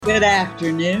Good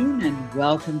afternoon and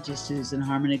welcome to Susan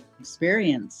Harmon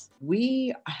Experience.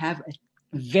 We have a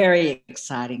very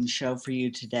exciting show for you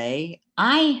today.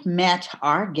 I met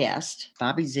our guest,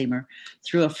 Bobbie Ziemer,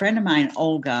 through a friend of mine,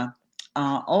 Olga.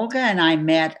 Olga and I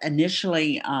met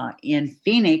initially in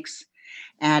Phoenix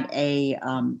at a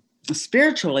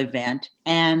spiritual event,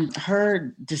 and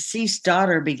her deceased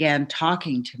daughter began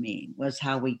talking to me, was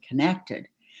how we connected.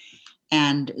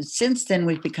 And since then,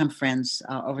 we've become friends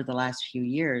over the last few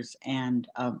years. And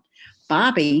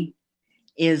Bobbie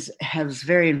has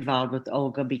very involved with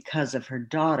Olga because of her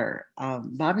daughter.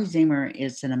 Bobbie Ziemer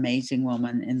is an amazing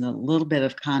woman. In the little bit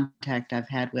of contact I've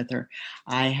had with her,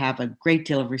 I have a great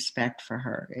deal of respect for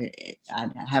her. I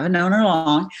haven't known her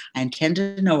long. I intend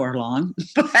to know her long.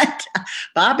 But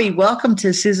Bobbie, welcome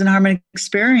to Susan Harmon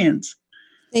Experience.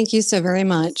 Thank you so very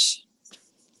much.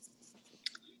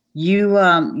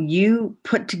 You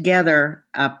put together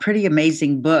a pretty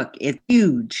amazing book. It's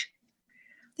huge.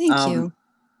 Thank you.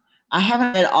 I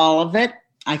haven't read all of it.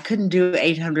 I couldn't do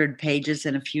 800 pages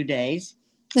in a few days.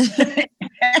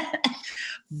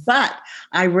 But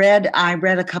I read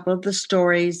a couple of the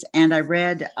stories, and I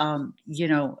read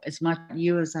as much of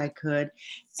you as I could,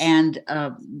 and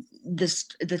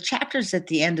the chapters at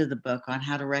the end of the book on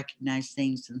how to recognize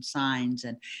things and signs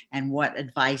and what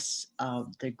advice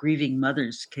the grieving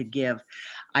mothers could give.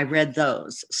 I read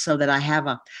those so that I have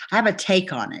a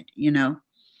take on it,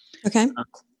 Okay.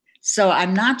 So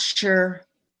I'm not sure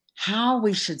how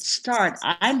we should start.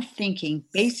 I'm thinking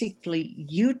basically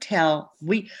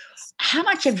how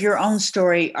much of your own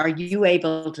story are you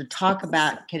able to talk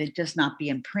about? Can it just not be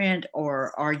in print,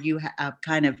 or are you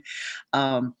kind of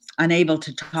unable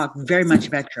to talk very much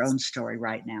about your own story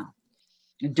right now?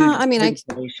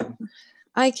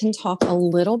 I can talk a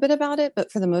little bit about it,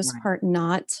 but for the most part,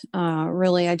 not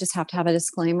really. I just have to have a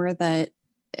disclaimer that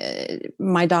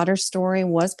my daughter's story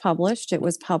was published. It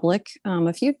was public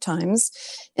a few times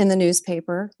in the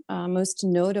newspaper, most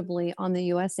notably on the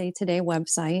USA Today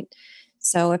website.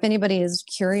 So if anybody is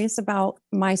curious about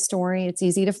my story, it's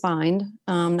easy to find,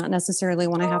 not necessarily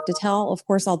one I have to tell. Of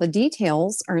course, all the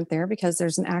details aren't there because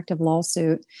there's an active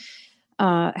lawsuit.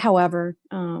 However,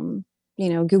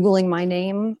 Googling my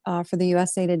name for the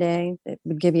USA Today, it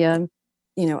would give you,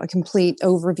 a complete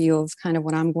overview of kind of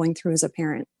what I'm going through as a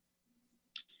parent.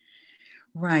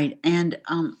 Right. And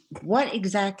what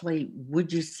exactly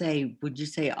would you say? Would you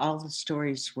say all the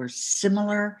stories were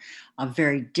similar,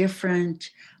 very different,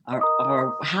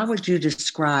 or how would you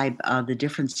describe the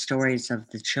different stories of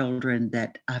the children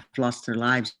that have lost their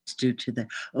lives due to the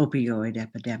opioid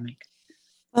epidemic?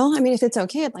 Well, if it's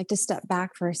okay, I'd like to step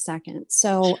back for a second.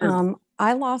 So Sure.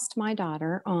 I lost my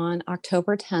daughter on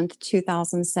October 10th,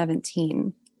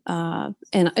 2017.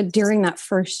 And during that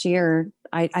first year,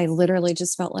 I literally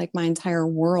just felt like my entire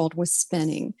world was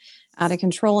spinning out of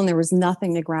control, and there was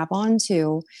nothing to grab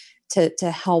onto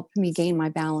to help me gain my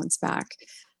balance back.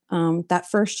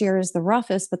 That first year is the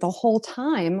roughest, but the whole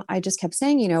time I just kept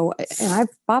saying, and I've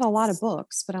bought a lot of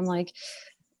books, but I'm like,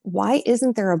 why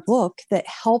isn't there a book that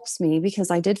helps me?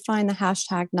 Because I did find the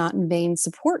hashtag Not in Vain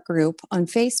support group on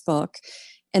Facebook.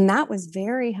 And that was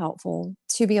very helpful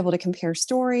to be able to compare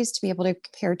stories, to be able to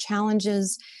compare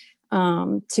challenges,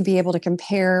 to be able to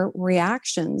compare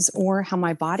reactions or how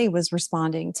my body was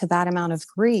responding to that amount of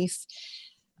grief.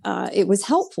 It was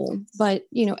helpful. But,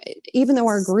 even though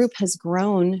our group has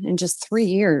grown in just 3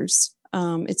 years,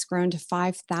 it's grown to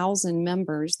 5,000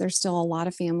 members. There's still a lot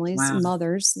of families, Wow.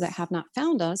 mothers that have not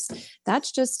found us.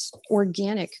 That's just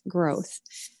organic growth.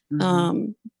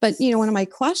 Mhm. But, one of my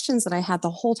questions that I had the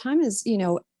whole time is,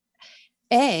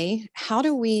 how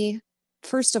do we,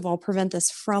 first of all, prevent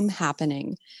this from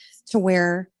happening to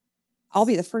where I'll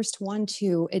be the first one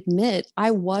to admit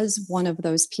I was one of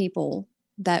those people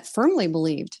that firmly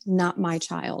believed not my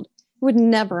child. It would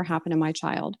never happen to my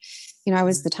child. I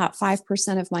was the top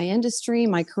 5% of my industry.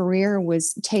 My career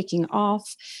was taking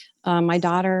off. My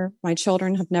daughter, my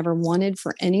children have never wanted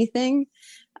for anything.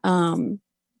 The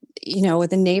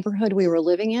neighborhood we were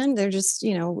living in, they're just,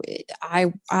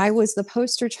 I was the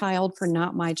poster child for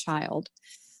not my child.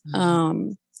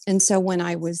 Mhm. And so when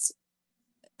I was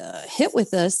hit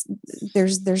with this,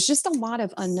 there's just a lot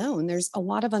of unknown. There's a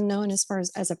lot of unknown as far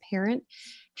as a parent,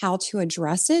 how to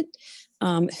address it,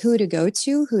 who to go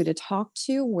to, who to talk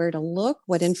to, where to look,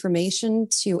 what information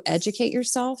to educate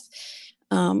yourself.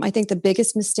 I think the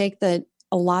biggest mistake that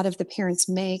a lot of the parents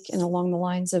make, and along the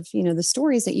lines of, the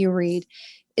stories that you read,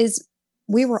 is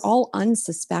we were all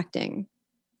unsuspecting.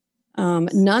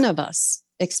 None of us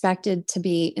expected to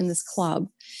be in this club.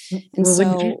 And well, so,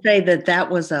 would you say that that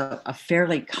was a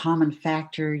fairly common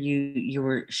factor? You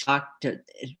were shocked at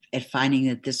finding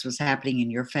that this was happening in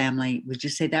your family. Would you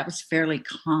say that was fairly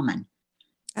common?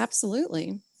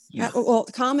 absolutely. Yeah. Well,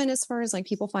 common as far as like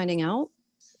people finding out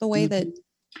the way that, Mhm.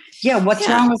 Yeah, what's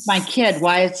yeah, wrong with my kid?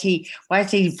 Why is he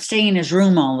staying in his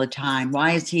room all the time?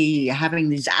 Why is he having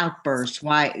these outbursts?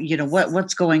 Why,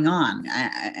 what's going on?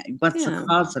 What's the yeah.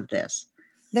 cause of this?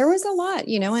 There was a lot,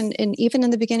 and even in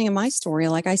the beginning of my story,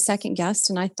 like I second guessed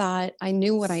and I thought I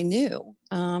knew what I knew.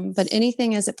 But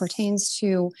anything as it pertains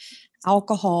to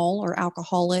alcohol or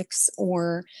alcoholics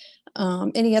or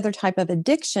any other type of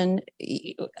addiction,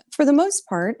 for the most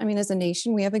part, I mean, as a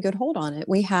nation, we have a good hold on it.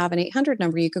 We have an 800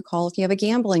 number you could call if you have a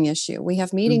gambling issue. We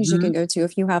have meetings you can Hmm. go to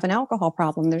if you have an alcohol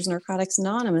problem. There's Narcotics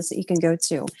Anonymous that you can go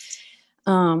to.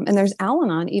 And there's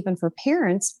Al-Anon even for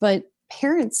parents, but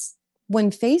parents, when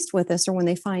faced with this or when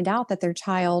they find out that their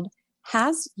child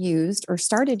has used or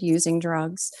started using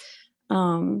drugs,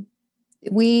 um,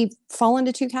 we fall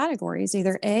into two categories.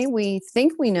 Either A, we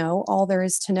think we know all there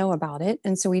is to know about it,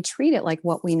 and so we treat it like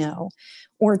what we know,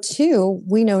 or two,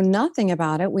 we know nothing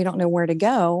about it. We don't know where to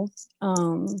go.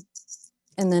 And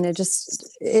then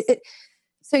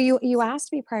so you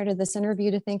asked me prior to this interview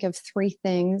to think of three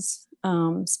things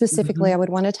specifically Hmm. I would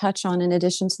want to touch on in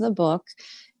addition to the book,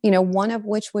 one of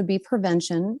which would be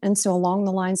prevention. And so along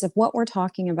the lines of what we're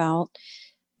talking about,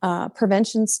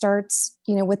 prevention starts,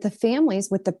 with the families,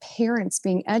 with the parents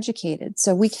being educated.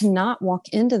 So we cannot walk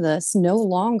into this no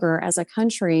longer as a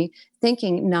country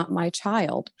thinking, not my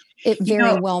child. It You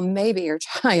very know, well may be your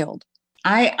child.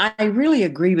 I really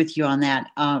agree with you on that.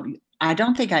 I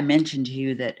don't think I mentioned to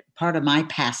you that part of my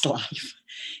past life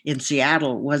in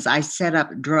Seattle was I set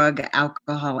up drug,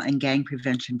 alcohol, and gang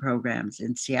prevention programs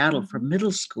in Seattle for Mhm.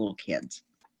 middle school kids.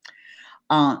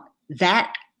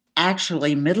 That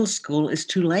actually, middle school is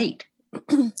too late.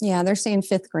 Yeah, they're saying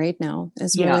fifth grade now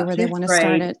is really Yeah, where they fifth want to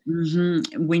start grade. it.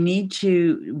 We need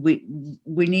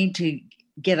to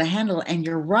get a handle. And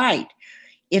you're right.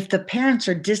 If the parents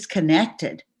are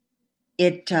disconnected,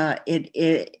 it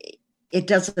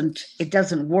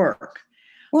doesn't work.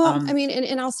 Well, I Um, mean,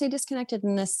 and I'll say disconnected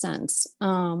in this sense.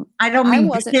 I don't I mean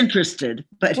wasn't, disinterested,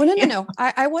 but well, no.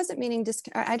 I wasn't meaning,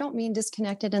 I don't mean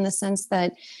disconnected in the sense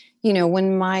that,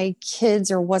 when my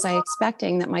kids, or was I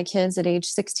expecting that my kids at age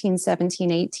 16, 17,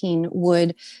 18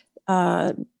 would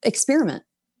experiment?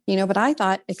 But I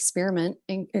thought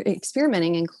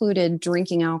experimenting included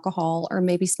drinking alcohol or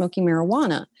maybe smoking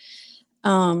marijuana.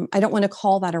 I don't want to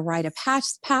call that a rite of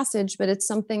passage, but it's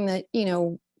something that,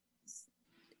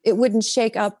 it wouldn't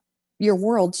shake up your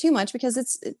world too much because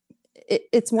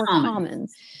it's more common,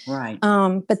 common. right?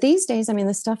 But these days, I mean,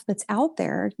 the stuff that's out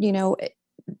there,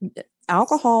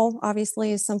 alcohol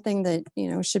obviously is something that,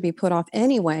 should be put off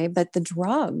anyway, but the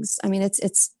drugs, I mean,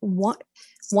 it's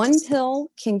one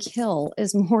pill can kill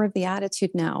is more of the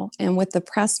attitude now. And with the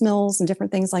press mills and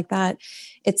different things like that,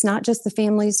 it's not just the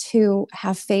families who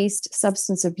have faced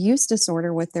substance abuse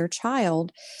disorder with their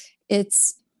child.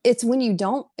 It's when you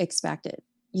don't expect it,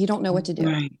 you don't know what to do.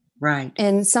 Right, right.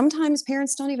 And sometimes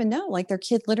parents don't even know, like their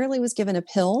kid literally was given a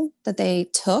pill that they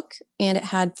took and it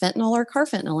had fentanyl or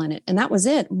carfentanil in it. And that was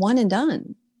it, one and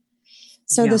done.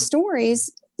 So the Yeah. stories,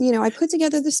 I put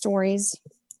together the stories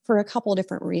for a couple of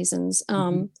different reasons.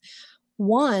 Mhm.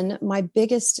 One, my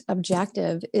biggest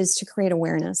objective is to create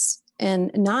awareness,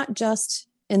 and not just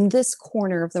in this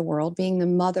corner of the world, being the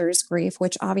mother's grief,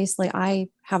 which obviously I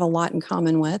have a lot in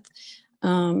common with.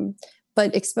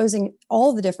 But exposing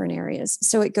all the different areas.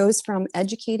 So it goes from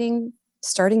educating,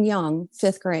 starting young,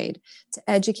 fifth grade, to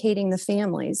educating the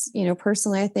families.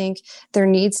 Personally, I think there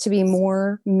needs to be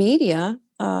more media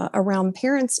around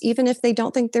parents, even if they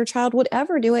don't think their child would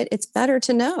ever do it. It's better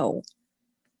to know.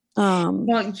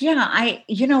 Well, yeah,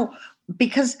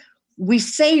 because we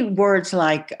say words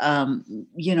like,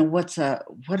 what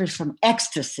are some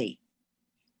ecstasy?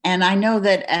 And I know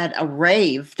that at a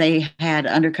rave, they had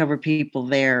undercover people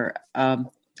there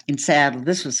in Seattle.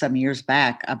 This was some years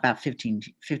back, about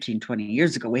 20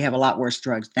 years ago. We have a lot worse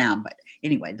drugs now. But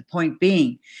anyway, the point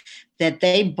being that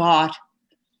they bought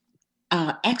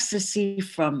ecstasy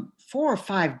from 4 or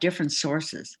 5 different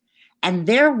sources. And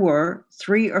there were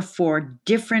 3 or 4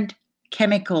 different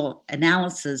chemical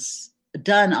analysis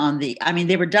done on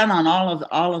they were done on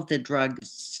all of the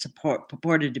drugs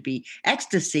purported to be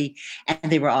ecstasy,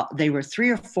 and they were 3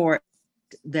 or 4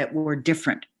 that were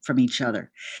different from each other.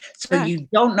 So Correct. you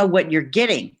don't know what you're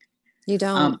getting. You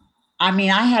don't. Um, I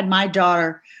had my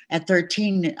daughter at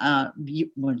 13,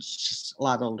 well, she's a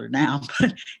lot older now,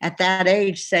 but at that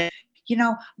age say,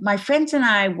 my friends and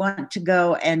I want to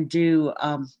go and do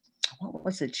what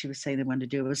was it she was saying they wanted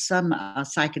to do? It was some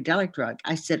psychedelic drug.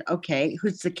 I said, okay,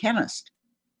 who's the chemist?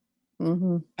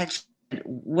 Mm-hmm. And she said,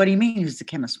 what do you mean, who's the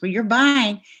chemist? Well, you're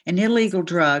buying an illegal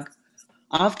drug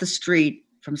off the street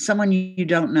from someone you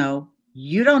don't know.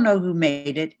 You don't know who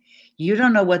made it. You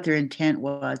don't know what their intent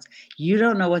was. You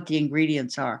don't know what the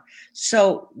ingredients are.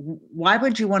 So why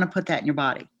would you want to put that in your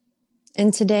body?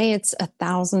 And today it's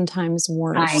 1,000 times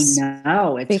worse. I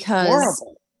know. It's because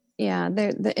horrible. yeah,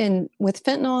 and with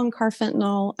fentanyl and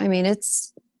carfentanil, I mean,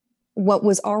 it's what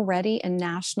was already a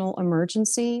national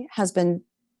emergency has been,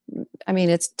 I mean,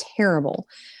 it's terrible.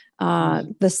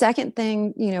 The second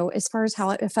thing, as far as how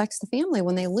it affects the family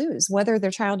when they lose, whether their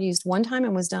child used one time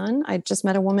and was done. I just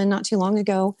met a woman not too long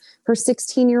ago, her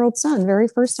 16-year-old son, very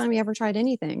first time he ever tried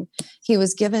anything, he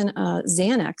was given a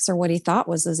Xanax, or what he thought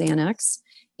was a Xanax,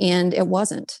 and it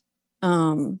wasn't.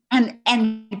 And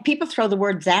people throw the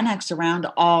word Xanax around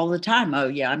all the time. Oh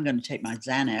yeah, I'm going to take my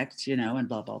Xanax, and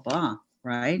blah, blah, blah.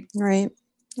 Right.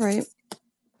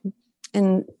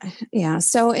 And yeah,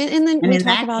 so, and then we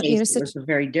talk about, it was a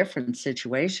very different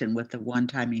situation with the one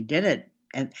time he did it.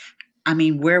 And I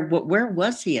mean, where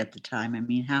was he at the time? I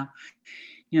mean, how,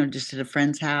 just at a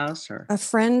friend's house, or a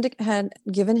friend had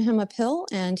given him a pill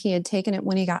and he had taken it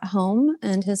when he got home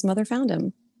and his mother found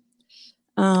him.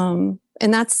 And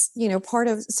that's, part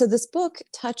of, so this book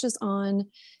touches on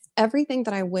everything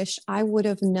that I wish I would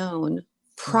have known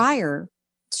prior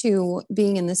to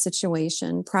being in this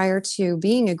situation, prior to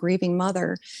being a grieving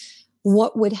mother,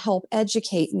 what would help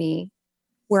educate me,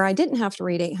 where I didn't have to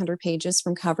read 800 pages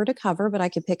from cover to cover, but I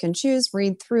could pick and choose,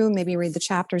 read through, maybe read the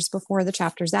chapters before, the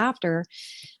chapters after,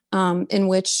 in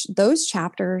which those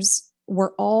chapters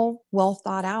were all well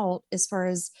thought out as far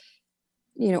as,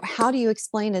 how do you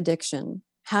explain addiction?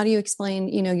 How do you explain,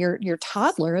 your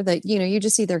toddler that, you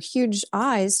just see their huge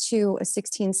eyes to a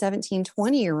 16, 17,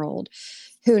 20-year-old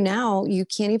who now you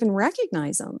can't even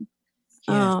recognize them.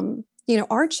 Yeah.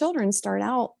 Our children start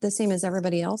out the same as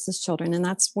everybody else's children. And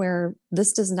that's where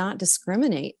this does not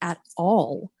discriminate at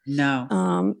all.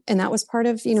 No. And that was part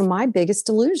of, my biggest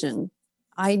delusion.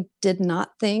 I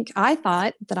thought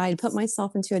that I had put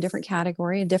myself into a different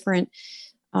category, a different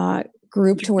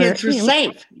group to where kids are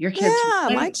safe. Your kids are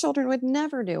safe. My children would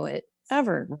never do it,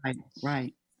 ever.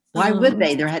 Right. Why would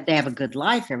they? They have a good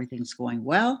life. Everything's going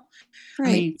well. Right.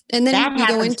 I mean, and then that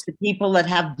happens to people that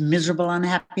have miserable,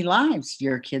 unhappy lives.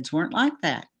 Your kids weren't like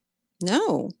that.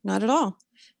 No, not at all.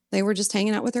 They were just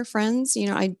hanging out with their friends.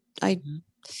 Yeah.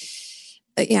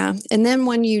 And then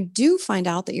when you do find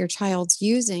out that your child's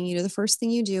using, the first thing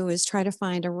you do is try to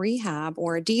find a rehab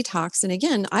or a detox. And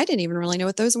again, I didn't even really know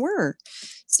what those were.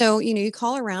 So, you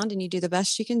call around and you do the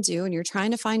best you can do, and you're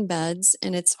trying to find beds,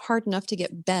 and it's hard enough to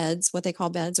get beds, what they call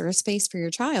beds, or a space for your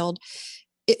child.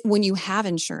 When you have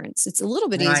insurance, it's a little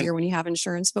bit easier when you have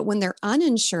insurance, but when they're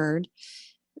uninsured,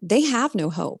 they have no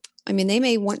hope. I mean, they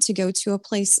may want to go to a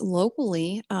place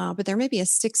locally, but there may be a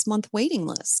 6-month waiting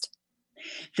list.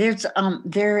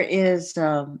 There is,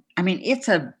 I mean, it's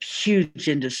a huge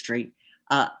industry.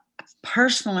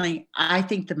 Personally, I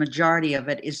think the majority of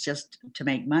it is just to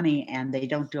make money, and they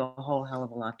don't do a whole hell of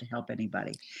a lot to help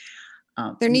anybody.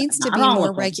 There needs to be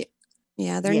more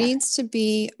needs to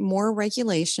be more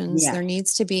regulations. Yeah. There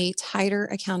needs to be tighter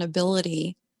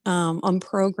accountability on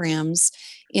programs,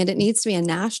 and it needs to be a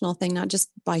national thing, not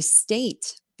just by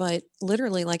state, but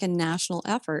literally like a national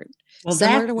effort. Well,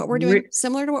 similar to what we're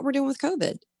doing with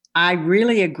COVID. I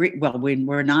really agree. Well,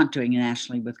 we're not doing it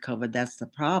nationally with COVID. That's the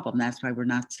problem. That's why we're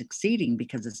not succeeding,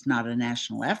 because it's not a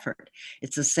national effort.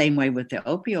 It's the same way with the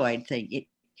opioid thing.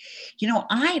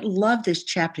 I love this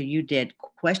chapter you did,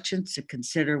 questions to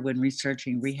consider when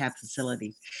researching rehab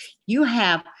facilities. You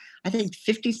have, I think,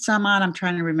 50 some odd. I'm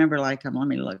trying to remember, let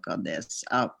me look on this.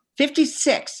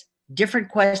 56 different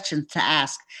questions to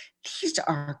ask. These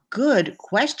are good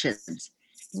questions.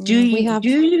 Do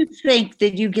you think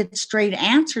that you get straight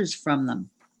answers from them?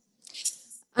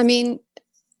 I mean,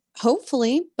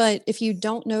 hopefully, but if you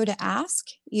don't know to ask,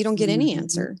 you don't get any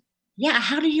answer. Yeah.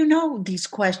 How do you know these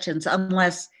questions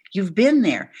unless you've been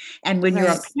there? And when you're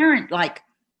a parent,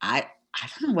 I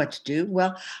don't know what to do.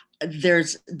 Well,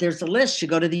 there's a list. You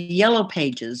go to the yellow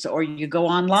pages, or you go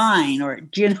online, or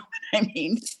do you know what I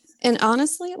mean? And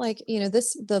honestly,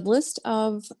 the list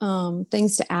of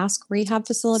things to ask rehab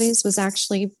facilities was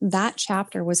actually, that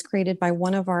chapter was created by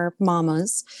one of our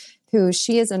mamas, who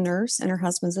she is a nurse and her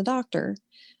husband's a doctor.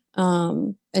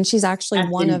 And she's actually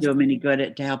didn't do them any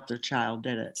good to help their child,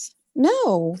 did it?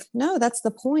 No, that's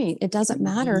the point. It doesn't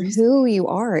matter who you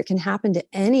are. It can happen to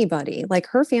anybody. Like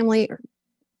her family.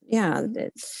 Yeah.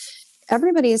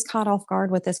 Everybody is caught off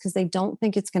guard with this because they don't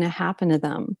think it's going to happen to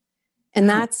them. And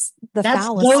that's the That's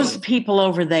fallacy. those people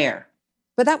over there.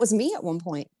 But that was me at one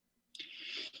point.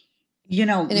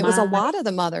 And it was a lot of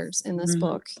the mothers in this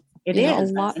book. It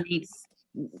is. A lot. I mean,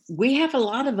 we have a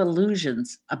lot of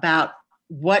illusions about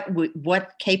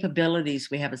what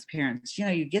capabilities we have as parents.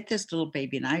 You get this little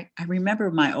baby, and I remember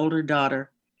my older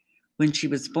daughter when she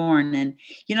was born, and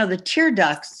the tear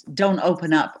ducts don't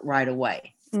open up right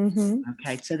away.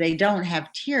 Okay, so they don't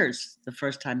have tears the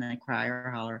first time they cry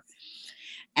or holler.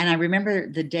 And I remember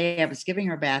the day I was giving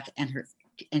her a bath, and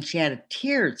she had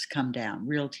tears come down,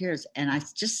 real tears. And I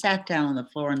just sat down on the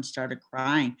floor and started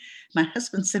crying. My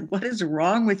husband said, "What is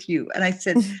wrong with you?" And I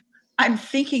said, "I'm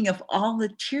thinking of all the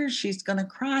tears she's going to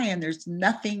cry, and there's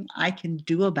nothing I can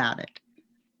do about it."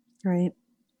 Right.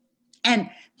 And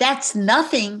that's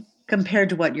nothing compared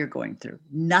to what you're going through.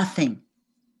 Nothing.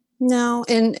 No.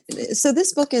 And so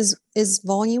this book is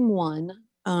volume 1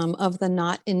 of the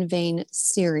Not in Vain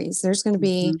series. There's going to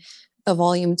be a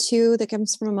volume 2 that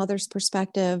comes from a mother's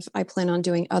perspective. I plan on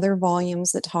doing other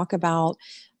volumes that talk about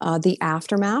the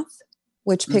aftermath,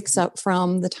 which picks up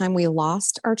from the time we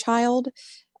lost our child,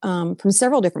 from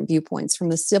several different viewpoints, from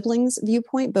the siblings'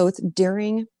 viewpoint, both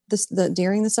during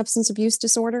the substance abuse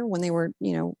disorder, when they were,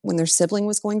 when their sibling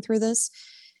was going through this,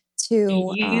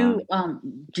 to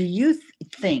do you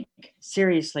think,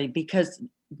 seriously, because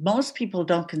most people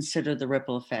don't consider the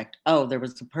ripple effect. Oh, there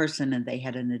was a person and they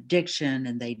had an addiction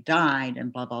and they died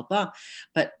and blah, blah, blah.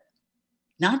 But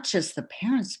not just the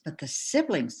parents, but the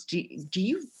siblings.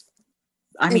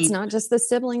 It's not just the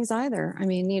siblings either. I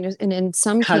mean, and in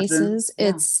some cases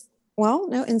it's,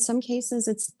 in some cases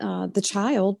it's the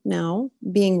child now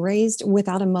being raised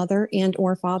without a mother and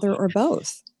or father or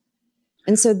both.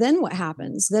 And so then what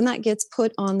happens? Then that gets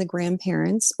put on the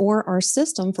grandparents or our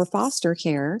system for foster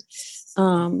care.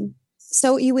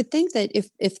 So you would think that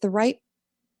if the right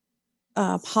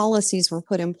policies were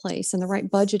put in place and the right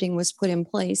budgeting was put in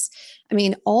place, I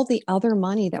mean, all the other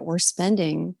money that we're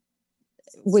spending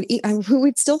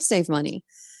we'd still save money.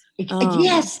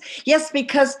 Yes,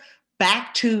 because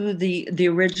back to the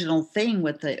original thing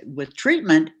with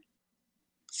treatment,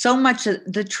 so much of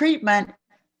the treatment,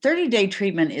 30-day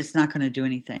treatment is not going to do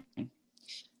anything.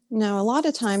 No, a lot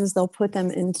of times they'll put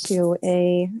them into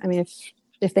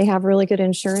if they have really good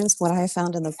insurance, what I have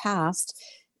found in the past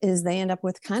is they end up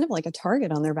with kind of like a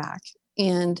target on their back.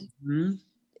 And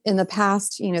in the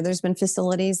past, there's been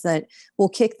facilities that will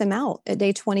kick them out at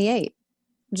day 28,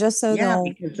 just so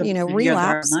they'll,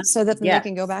 relapse so that they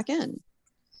can go back in.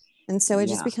 And so it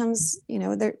just becomes,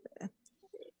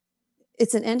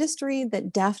 it's an industry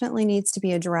that definitely needs to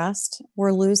be addressed.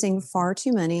 We're losing far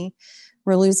too many.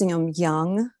 We're losing them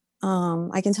young.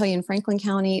 I can tell you in Franklin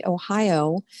County,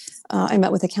 Ohio, I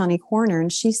met with a county coroner,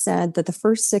 and she said that the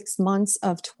first 6 months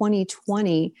of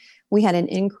 2020, we had an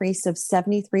increase of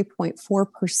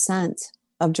 73.4%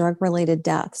 of drug-related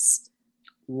deaths.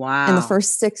 Wow. In the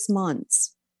first 6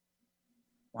 months.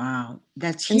 Wow.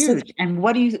 That's huge. And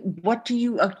what do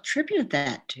you attribute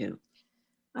that to?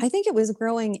 I think it was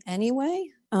growing anyway.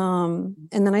 And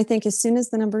then I think as soon as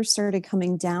the numbers started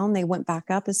coming down, they went back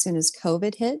up as soon as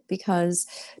COVID hit, because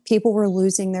people were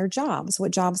losing their jobs,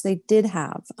 what jobs they did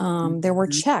have. There were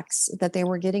checks that they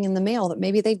were getting in the mail that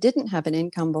maybe they didn't have an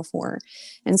income before.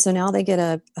 And so now they get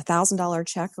a $1,000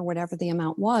 check or whatever the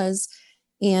amount was.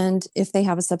 And if they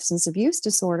have a substance abuse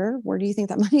disorder, where do you think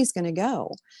that money is going to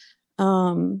go?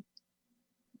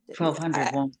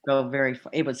 1,200 won't go very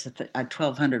far. It was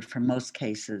 1,200 for most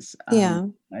cases.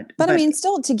 But I mean,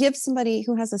 still, to give somebody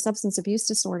who has a substance abuse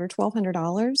disorder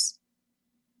 $1,200.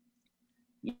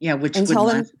 Yeah, which wouldn't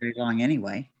last very long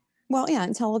anyway. Well, yeah,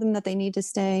 and tell them that they need to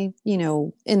stay,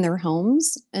 in their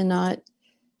homes and not.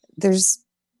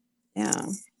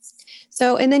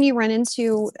 So, and then you run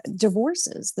into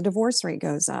divorces. The divorce rate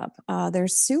goes up.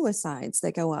 There's suicides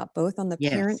that go up, both on the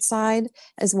parent side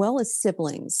as well as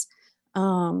siblings.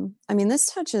 This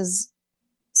touches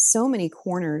so many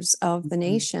corners of the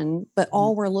nation, but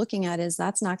all we're looking at is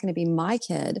that's not going to be my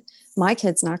kid. My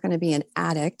kid's not going to be an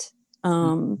addict.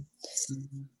 There's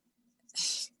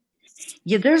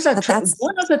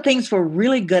one of the things we're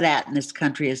really good at in this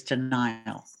country is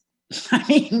denial. I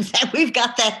mean, we've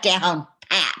got that down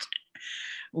pat.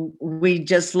 We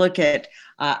just look at,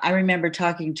 I remember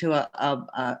talking to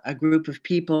a group of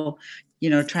people,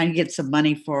 trying to get some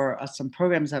money for some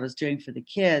programs I was doing for the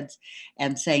kids,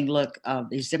 and saying, look,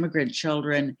 these immigrant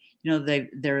children,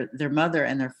 their mother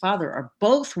and their father are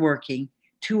both working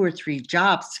 2 or 3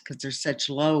 jobs because there's such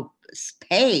low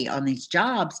pay on these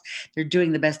jobs. They're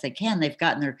doing the best they can. They've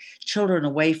gotten their children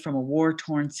away from a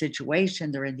war-torn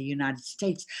situation. They're in the United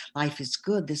States. Life is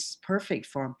good. This is perfect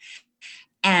for them.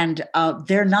 and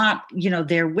they're not,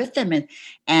 they're with them.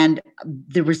 And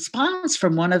the response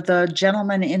from one of the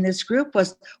gentlemen in this group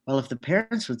was, well, if the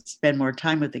parents would spend more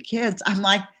time with the kids. I'm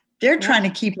like, they're trying to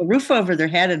keep a roof over their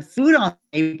head and food on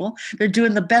the table. They're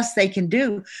doing the best they can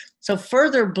do. So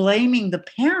further blaming the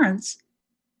parents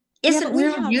isn't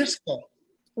really useful.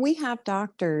 We have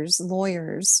doctors,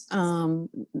 lawyers,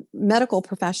 medical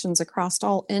professions across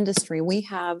all industry. We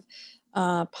have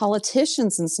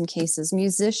politicians in some cases,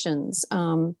 musicians,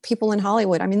 people in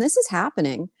Hollywood. I mean, this is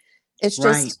happening. It's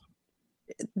just,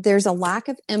 there's a lack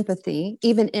of empathy,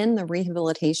 even in the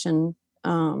rehabilitation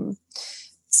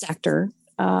sector,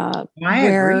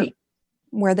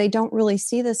 where they don't really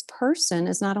see this person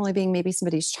as not only being maybe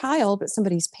somebody's child, but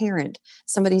somebody's parent,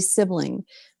 somebody's sibling.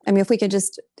 I mean, if we could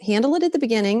just handle it at the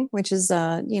beginning, which is,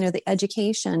 the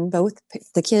education, both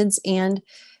the kids and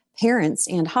parents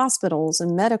and hospitals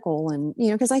and medical, and,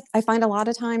 because I find a lot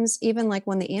of times, even like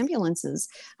when the ambulances,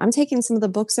 I'm taking some of the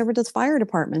books over to the fire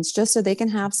departments just so they can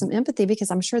have some empathy,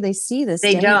 because I'm sure they see this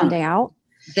day in and day out.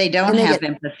 They don't have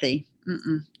empathy.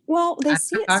 Mm-mm. Well, they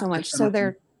see it so much, so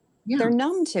they're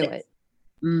numb to it.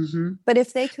 Mm-hmm. But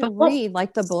if they could read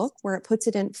like the book where it puts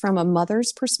it in from a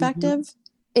mother's perspective,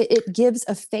 it gives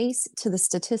a face to the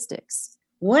statistics.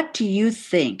 What do you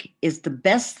think is the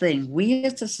best thing we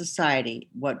as a society,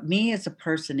 what me as a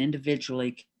person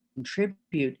individually can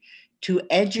contribute to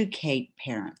educate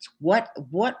parents? What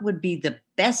would be the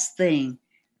best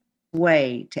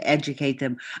way to educate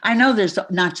them? I know there's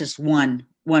not just one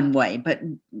way, but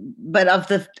of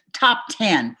the top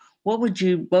 10, what would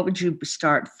you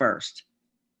start first?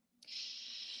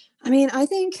 I mean, I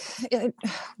think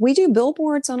we do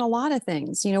billboards on a lot of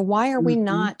things. Why are we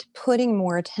not putting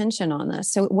more attention on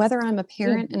this? So whether I'm a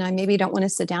parent and I maybe don't want to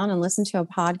sit down and listen to a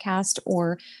podcast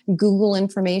or Google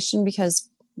information because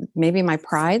maybe my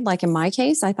pride, like in my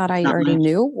case, I thought I already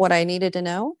knew what I needed to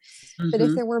know. But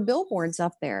if there were billboards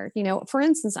up there, for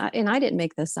instance, and I didn't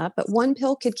make this up, but one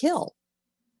pill could kill.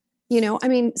 I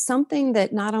mean, something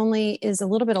that not only is a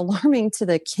little bit alarming to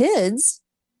the kids,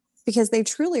 because they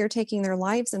truly are taking their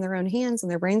lives in their own hands and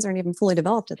their brains aren't even fully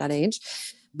developed at that age.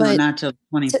 But not till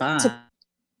 25.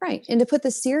 Right. And to put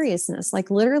the seriousness, like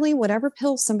literally whatever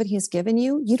pill somebody has given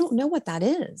you, you don't know what that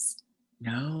is.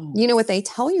 No. You know what they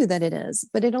tell you that it is,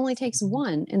 but it only takes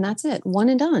one, and that's it. One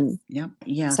and done. Yep.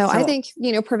 Yeah. So I think,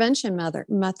 prevention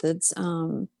methods,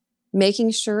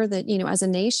 making sure that, as a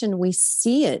nation, we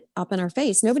see it up in our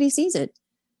face. Nobody sees it.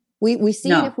 We see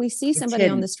it if we see somebody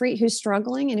on the street who's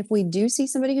struggling. And if we do see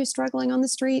somebody who's struggling on the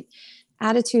street,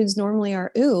 attitudes normally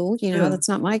are, ooh, that's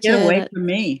not my kid. Get away from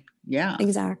me. Yeah,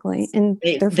 exactly. And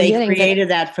they created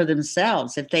that for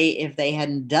themselves. If they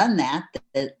hadn't done that,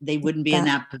 they wouldn't be in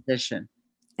that position.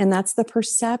 And that's the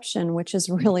perception, which is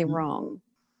really wrong.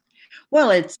 Well,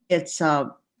 it's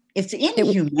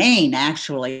inhumane,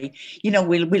 actually.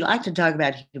 We like to talk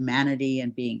about humanity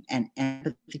and being and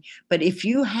empathy, but if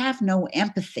you have no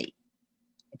empathy,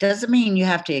 it doesn't mean you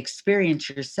have to experience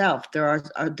yourself.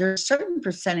 There's a certain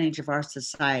percentage of our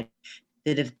society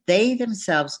that if they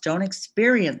themselves don't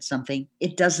experience something,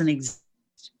 it doesn't exist.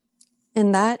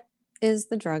 And that is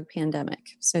the drug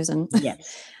pandemic, Susan.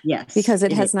 Yes. Because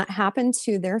it has not happened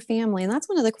to their family. And that's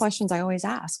one of the questions I always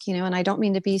ask, and I don't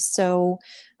mean to be so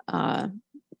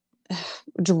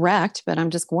direct, but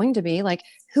I'm just going to be like,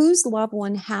 whose loved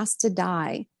one has to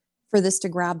die for this to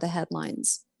grab the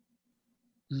headlines?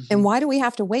 And why do we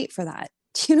have to wait for that?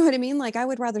 Do you know what I mean? Like, I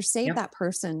would rather save that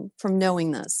person from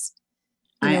knowing this.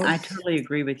 I totally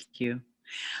agree with you.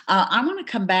 I want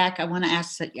to come back. I want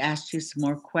to ask you some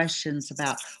more questions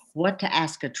about what to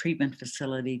ask a treatment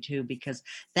facility too, because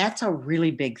that's a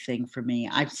really big thing for me.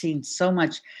 I've seen so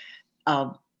much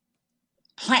like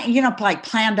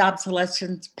planned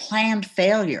obsolescence, planned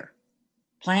failure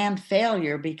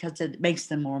because it makes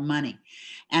them more money.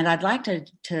 And I'd like to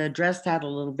address that a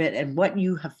little bit and what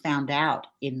you have found out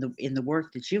in the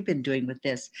work that you've been doing with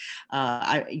this.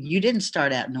 You didn't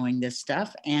start out knowing this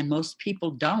stuff, and most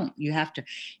people don't. You have to,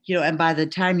 and by the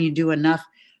time you do enough,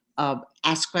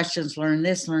 ask questions, learn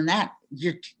this, learn that,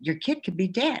 your kid could be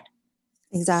dead.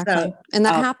 Exactly. So, and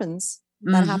that happens.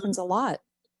 That happens a lot.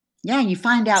 Yeah, you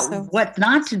find out what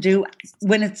not to do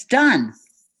when it's done.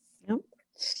 Yep.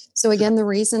 So again, the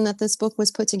reason that this book was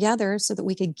put together so that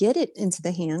we could get it into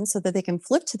the hands so that they can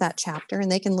flip to that chapter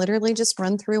and they can literally just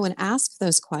run through and ask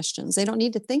those questions. They don't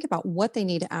need to think about what they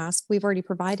need to ask. We've already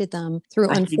provided them through,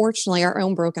 unfortunately, our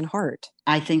own broken heart.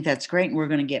 I think that's great. And we're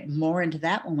going to get more into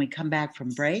that when we come back from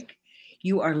break.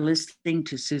 You are listening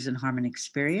to Susan Harmon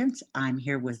Experience. I'm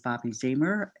here with Bobbie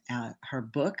Ziemer. Her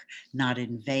book, Not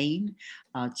in Vain.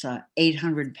 It's a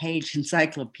 800-page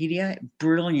encyclopedia.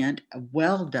 Brilliant,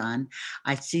 well done.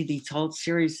 I see these whole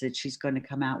series that she's going to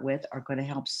come out with are going to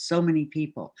help so many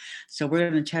people. So we're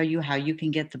going to tell you how you can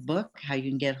get the book, how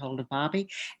you can get hold of Bobbie,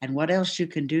 and what else you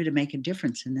can do to make a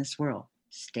difference in this world.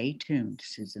 Stay tuned,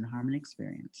 Susan Harmon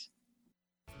Experience.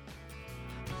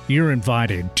 You're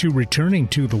invited to Returning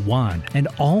to the One, an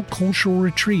all-cultural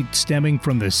retreat stemming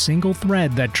from the single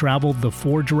thread that traveled the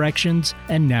four directions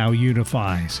and now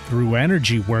unifies. Through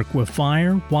energy work with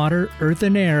fire, water, earth,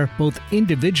 and air, both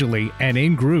individually and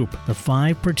in group, the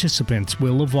 5 participants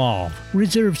will evolve.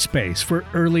 Reserve space for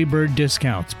early bird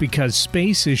discounts because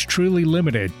space is truly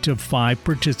limited to 5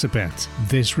 participants.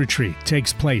 This retreat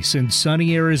takes place in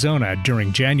sunny Arizona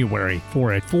during January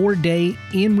for a 4-day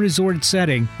in-resort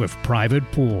setting with private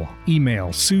pool.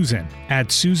 Email Susan at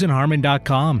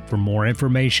SusanHarmon.com for more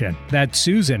information. That's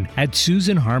Susan at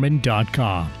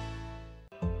SusanHarmon.com.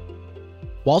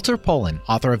 Walter Polen,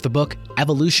 author of the book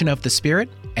Evolution of the Spirit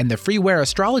and the freeware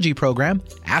astrology program,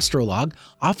 Astrolog,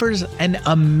 offers an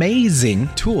amazing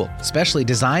tool specially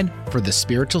designed for the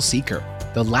spiritual seeker.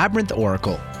 The Labyrinth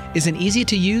Oracle is an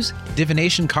easy-to-use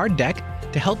divination card deck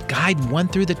to help guide one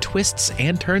through the twists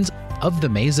and turns of the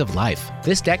maze of life.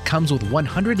 This deck comes with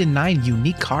 109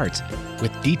 unique cards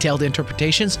with detailed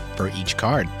interpretations for each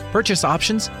card. Purchase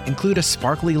options include a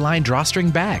sparkly lined drawstring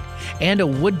bag and a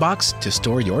wood box to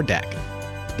store your deck.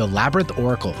 The Labyrinth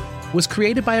Oracle was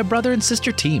created by a brother and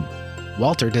sister team.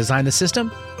 Walter designed the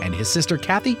system, and his sister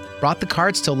Kathy brought the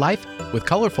cards to life with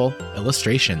colorful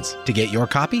illustrations. To get your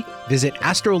copy, visit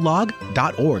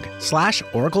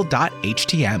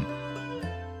astrolog.org/oracle.htm.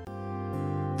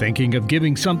 Thinking of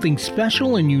giving something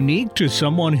special and unique to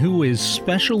someone who is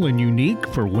special and unique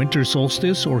for winter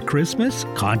solstice or Christmas?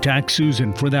 Contact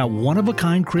Susan for that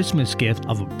one-of-a-kind Christmas gift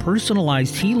of a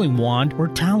personalized healing wand or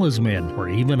talisman, or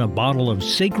even a bottle of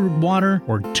sacred water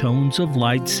or Tones of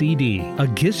Light CD. A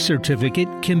gift certificate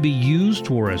can be used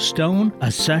for a stone,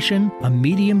 a session, a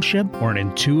mediumship, or an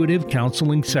intuitive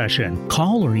counseling session.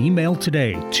 Call or email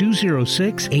today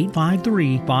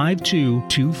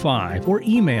 206-853-5225 or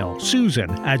email Susan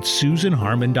at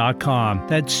SusanHarmon.com.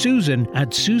 That's Susan at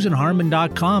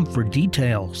SusanHarmon.com for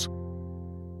details.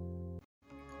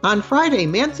 On Friday,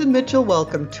 Manson Mitchell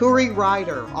welcomed Turi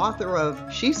Ryder, author of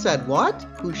She Said What?,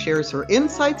 who shares her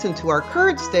insights into our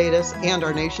current status and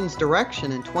our nation's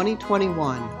direction in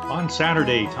 2021. On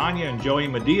Saturday, Tanya and Joey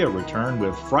Medea return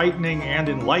with frightening and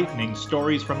enlightening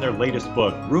stories from their latest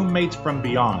book, Roommates from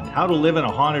Beyond, How to Live in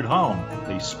a Haunted Home.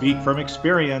 They speak from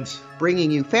experience.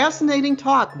 Bringing you fascinating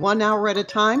talk 1 hour at a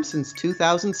time since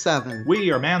 2007.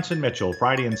 We are Manson Mitchell,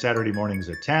 Friday and Saturday mornings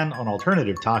at 10 on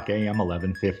Alternative Talk AM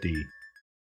 1150.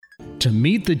 To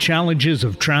meet the challenges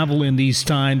of travel in these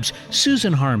times,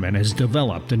 Susan Harmon has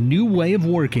developed a new way of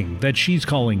working that she's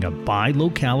calling a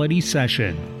bi-locality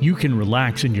session. You can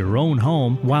relax in your own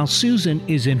home while Susan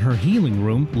is in her healing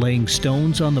room laying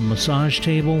stones on the massage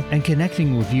table and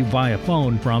connecting with you via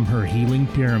phone from her healing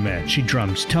pyramid. She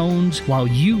drums tones while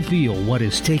you feel what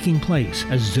is taking place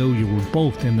as though you were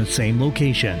both in the same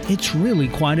location. It's really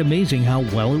quite amazing how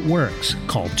well it works.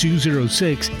 Call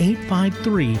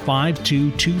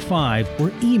 206-853-5225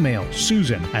 or email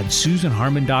Susan at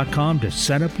SusanHarmon.com to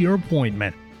set up your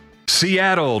appointment.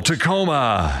 Seattle,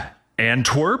 Tacoma,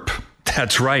 Antwerp?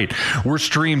 That's right. We're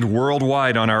streamed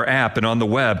worldwide on our app and on the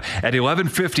web at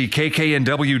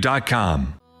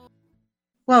 1150kknw.com.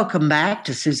 Welcome back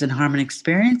to Susan Harmon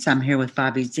Experience. I'm here with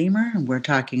Bobbie Ziemer, and we're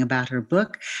talking about her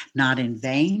book, Not in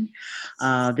Vain.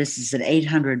 This is an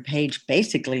 800-page,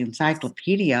 basically,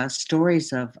 encyclopedia,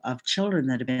 stories of children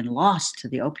that have been lost to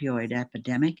the opioid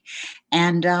epidemic.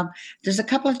 And there's a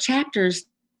couple of chapters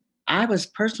I was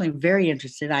personally very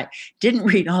interested. I didn't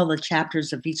read all the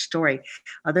chapters of each story.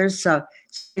 I'd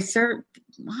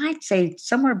say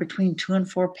somewhere between 2 and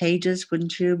 4 pages,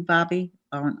 wouldn't you, Bobbie?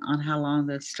 On how long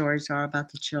the stories are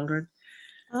about the children?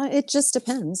 It just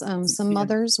depends. Some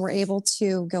mothers were able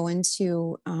to go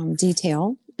into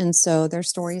detail, and so their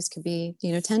stories could be,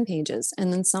 10 pages.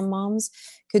 And then some moms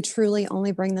could truly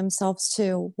only bring themselves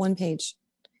to 1 page.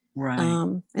 Right.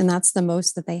 And that's the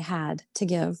most that they had to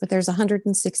give. But there's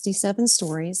 167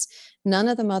 stories. None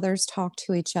of the mothers talked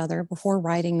to each other before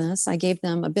writing this. I gave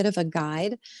them a bit of a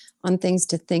guide on things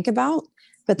to think about.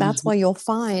 But that's why you'll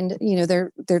find,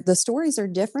 the stories are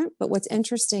different. But what's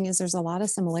interesting is there's a lot of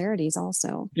similarities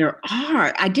also. There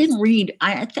are. I didn't read.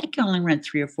 I think I only read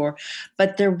 3 or 4,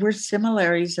 but there were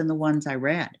similarities in the ones I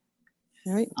read.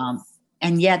 Right.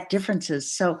 and yet differences.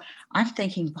 So I'm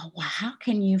thinking, well, how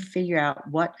can you figure out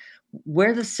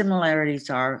where the similarities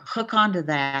are, hook onto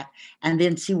that, and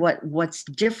then see what's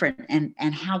different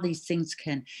and how these things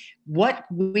what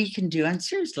we can do. And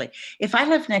seriously, if I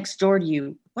live next door to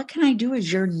you, what can I do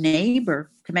as your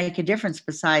neighbor to make a difference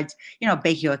besides,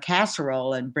 bake you a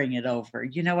casserole and bring it over?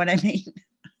 You know what I mean?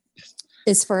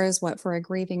 As far as what, for a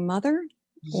grieving mother?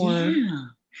 Or Yeah.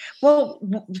 Well,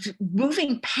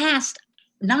 moving past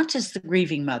not just the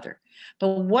grieving mother, but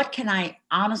what can I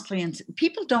honestly, and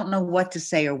people don't know what to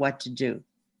say or what to do.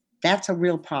 That's a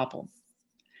real problem.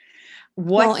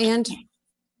 Well, and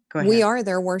Go ahead. we are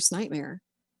their worst nightmare.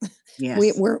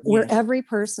 Yes. We're every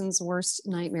person's worst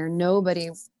nightmare. Nobody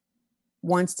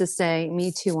wants to say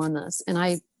me too on this. And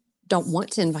I don't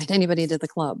want to invite anybody to the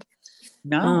club.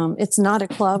 No. It's not a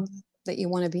club that you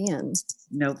want to be in.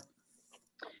 Nope.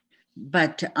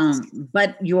 But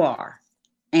you are.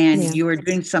 And you are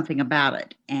doing something about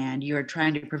it. And you are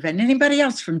trying to prevent anybody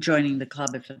else from joining the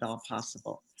club if at all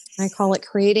possible. I call it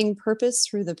creating purpose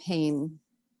through the pain.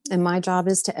 And my job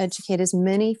is to educate as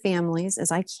many families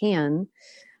as I can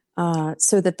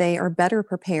so that they are better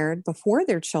prepared before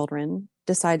their children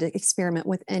decide to experiment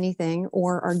with anything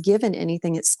or are given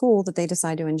anything at school that they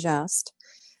decide to ingest.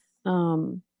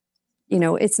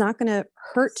 It's not going to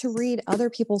hurt to read other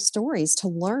people's stories, to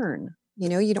learn.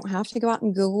 You don't have to go out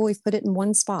and Google. We've put it in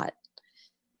one spot.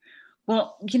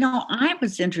 Well, I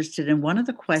was interested in one of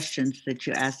the questions that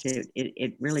you asked.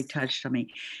 It really touched on me.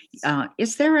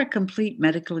 Is there a complete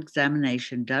medical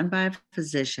examination done by a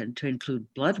physician to include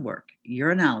blood work,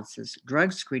 urinalysis,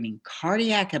 drug screening,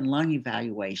 cardiac and lung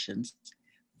evaluations,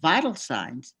 vital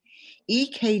signs,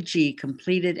 EKG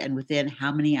completed and within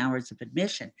how many hours of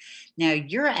admission? Now,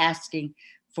 you're asking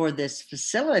for this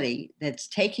facility that's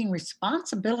taking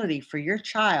responsibility for your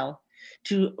child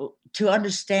to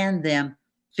understand them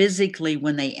physically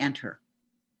when they enter.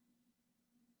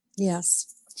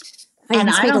 Yes. And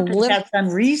I don't think that's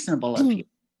unreasonable of you.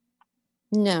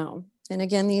 No. And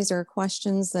again, these are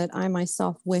questions that I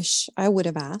myself wish I would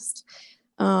have asked.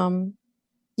 But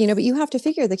you have to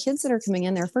figure the kids that are coming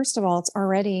in there, first of all, it's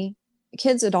already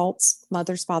kids, adults,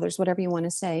 mothers, fathers, whatever you want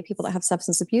to say, people that have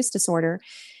substance abuse disorder.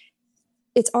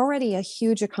 It's already a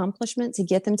huge accomplishment to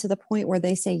get them to the point where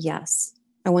they say, yes,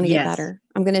 I want to get better.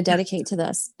 I'm going to dedicate to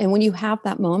this. And when you have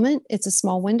that moment, it's a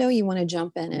small window. You want to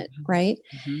jump in it. Right.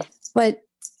 Mm-hmm. But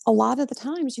a lot of the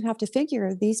times you have to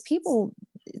figure these people,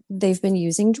 they've been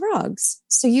using drugs.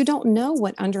 So you don't know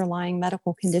what underlying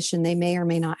medical condition they may or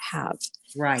may not have.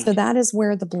 Right. So that is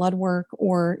where the blood work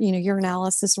or,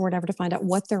 urinalysis or whatever to find out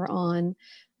what they're on,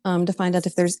 to find out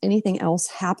if there's anything else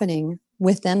happening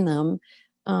within them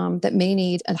that may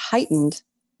need a heightened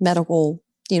medical,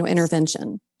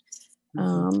 intervention.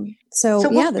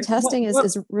 The testing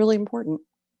is really important.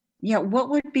 Yeah. What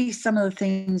would be some of the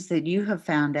things that you have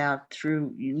found out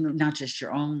through not just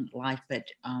your own life, but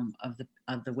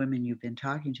of the women you've been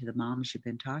talking to, the moms you've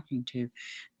been talking to,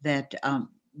 that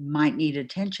might need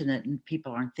attention that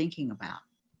people aren't thinking about?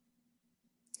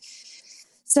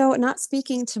 So, not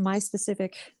speaking to my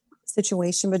specific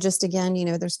situation, but just again,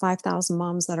 there's 5,000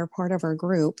 moms that are part of our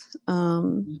group. A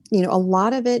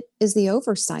lot of it is the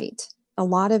oversight. A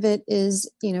lot of it is,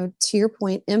 to your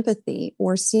point, empathy,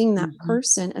 or seeing that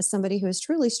person as somebody who is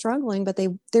truly struggling, but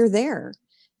they're there.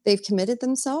 They've committed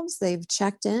themselves. They've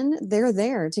checked in. They're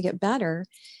there to get better.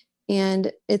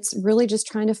 And it's really just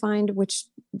trying to find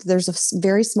there's a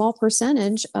very small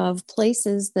percentage of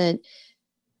places that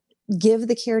give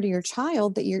the care to your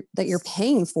child that you're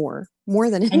paying for more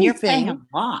than anything. And you're paying a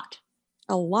lot.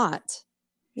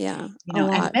 Yeah. A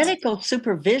lot. And medical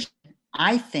supervision,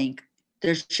 I think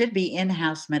there should be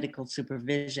in-house medical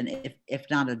supervision, if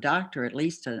not a doctor, at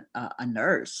least a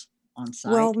nurse on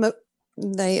site. Well,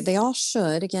 they all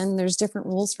should. Again, there's different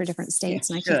rules for different states,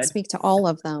 and I can't speak to all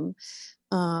of them.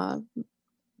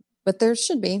 But there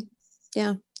should be.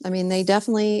 Yeah. I mean,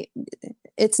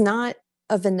 it's not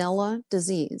a vanilla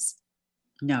disease.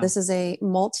 No. This is a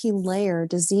multi-layer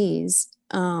disease.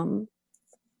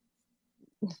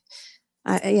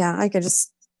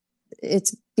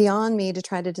 It's beyond me to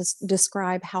try to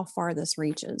describe how far this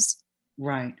reaches.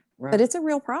 Right. But it's a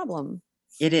real problem.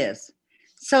 It is.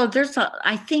 So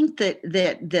I think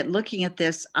that looking at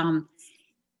this,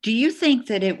 do you think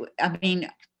that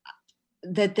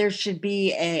that there should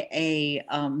be a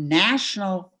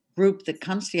national group that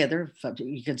comes together?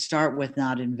 You could start with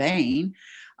Not in Vain,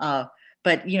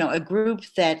 but a group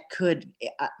that could,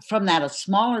 from that, a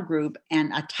smaller group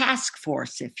and a task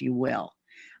force, if you will,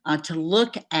 to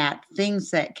look at things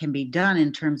that can be done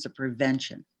in terms of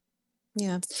prevention.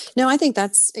 Yeah. No, I think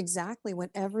that's exactly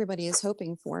what everybody is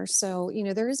hoping for. So,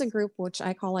 there is a group which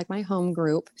I call like my home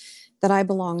group that I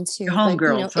belong Your to, but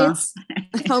homegirls, huh?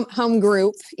 it's home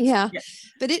group. Yeah. Yeah.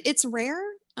 But it's rare.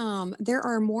 There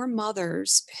are more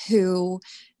mothers who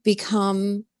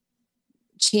become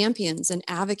champions and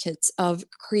advocates of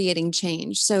creating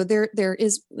change. So there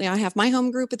is, I have my home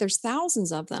group, but there's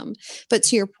thousands of them. But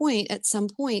to your point, at some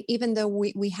point, even though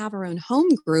we have our own home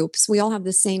groups, we all have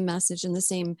the same message and the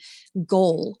same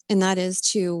goal. And that is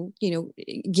to,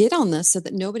 get on this so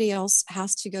that nobody else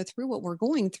has to go through what we're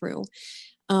going through.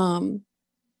 Um,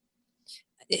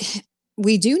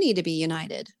 we do need to be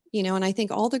united, and I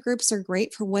think all the groups are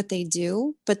great for what they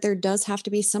do, but there does have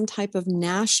to be some type of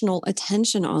national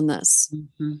attention on this.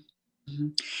 Mm-hmm. Mm-hmm.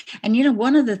 And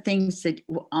one of the things that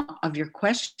of your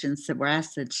questions that were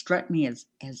asked that struck me as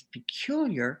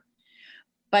peculiar,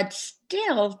 but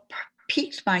still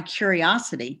piqued my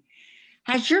curiosity.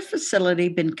 Has your facility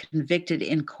been convicted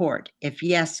in court? If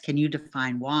yes, can you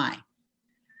define why?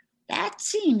 That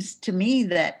seems to me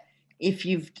that if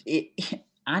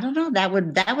I don't know, that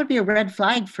would be a red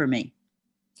flag for me.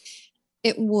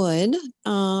 It would.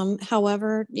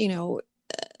 However,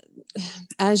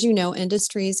 as you know,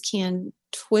 industries can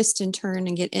twist and turn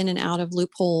and get in and out of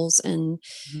loopholes and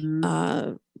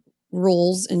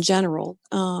rules in general.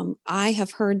 I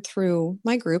have heard through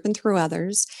my group and through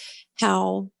others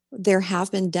how there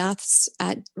have been deaths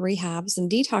at rehabs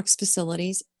and detox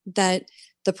facilities that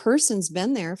the person's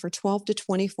been there for 12 to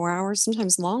 24 hours,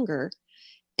 sometimes longer.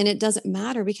 And it doesn't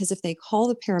matter because if they call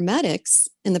the paramedics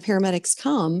and the paramedics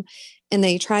come and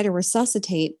they try to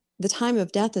resuscitate, the time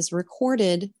of death is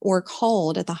recorded or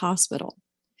called at the hospital.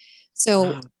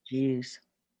 So,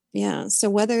 yeah. So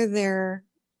whether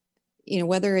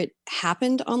whether it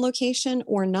happened on location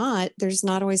or not, there's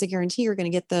not always a guarantee you're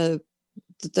going to get the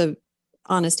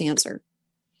honest answer.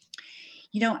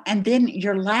 And then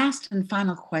your last and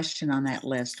final question on that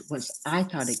list was, I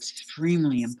thought,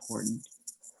 extremely important.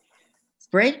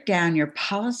 Break down your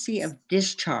policy of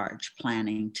discharge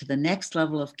planning to the next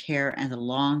level of care and the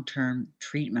long-term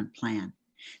treatment plan.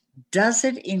 Does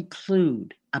it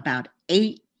include about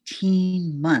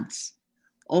 18 months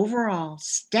overall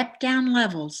step-down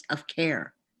levels of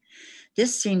care?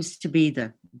 This seems to be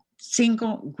the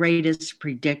single greatest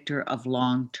predictor of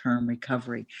long-term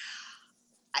recovery.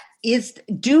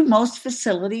 Do most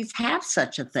facilities have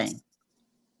such a thing?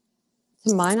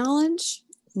 To my knowledge,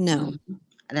 no. Mm-hmm.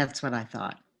 That's what I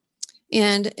thought.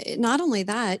 And not only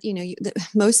that,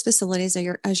 most facilities,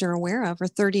 as you're aware of, are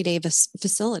 30-day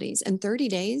facilities, and 30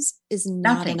 days is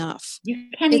not enough. You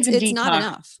can't even detox. It's not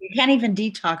enough. You can't even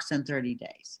detox in 30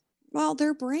 days. Well,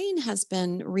 their brain has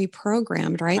been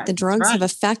reprogrammed, right? The That's drugs right. have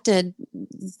affected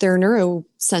their their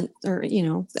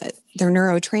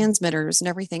neurotransmitters and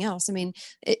everything else. I mean,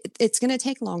 it's going to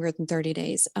take longer than 30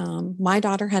 days. My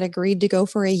daughter had agreed to go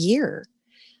for a year.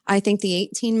 I think the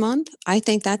 18-month, I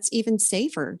think that's even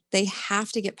safer. They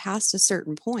have to get past a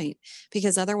certain point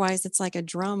because otherwise it's like a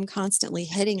drum constantly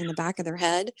hitting in the back of their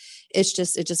head. It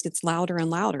just gets louder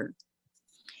and louder.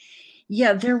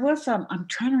 Yeah, there was I'm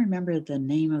trying to remember the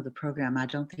name of the program. I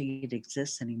don't think it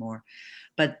exists anymore,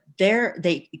 but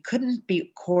they couldn't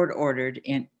be court ordered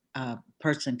in a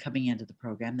person coming into the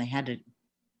program. They had to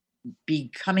be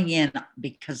coming in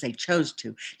because they chose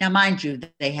to. Now, mind you,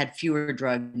 they had fewer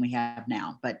drugs than we have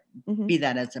now, but be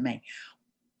that as it may.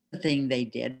 The thing they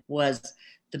did was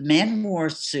the men wore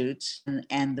suits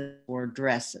and they wore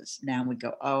dresses. Now we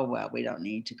go, oh, well, we don't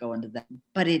need to go into that.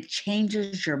 But it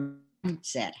changes your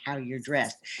mindset, how you're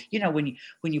dressed. When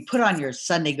you put on your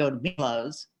Sunday go to meeting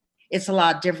clothes, it's a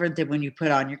lot different than when you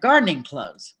put on your gardening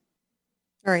clothes.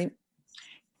 Right.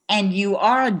 And you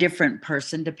are a different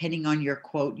person depending on your,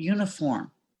 quote,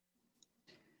 uniform.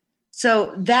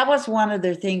 So that was one of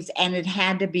the things, and it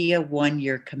had to be a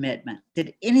 1-year commitment.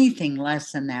 Did anything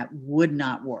less than that would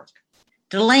not work.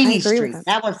 Delaney Street,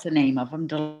 that was the name of them,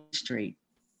 Delaney Street.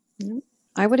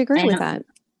 I would agree with that.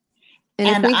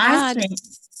 And if we had...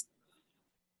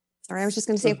 I was just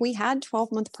going to say, if we had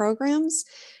 12-month programs,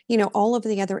 all of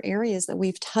the other areas that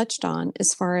we've touched on,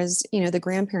 as far as, the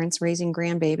grandparents raising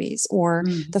grandbabies or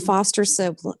the foster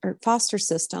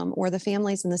system or the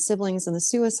families and the siblings and the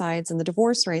suicides and the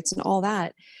divorce rates and all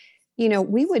that,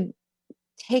 we would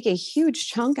take a huge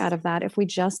chunk out of that if we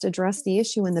just address the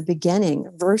issue in the beginning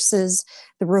versus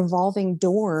the revolving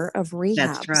door of rehabs.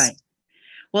 That's right.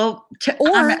 Well,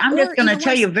 I'm just going to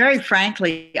tell you very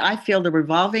frankly, I feel the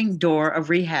revolving door of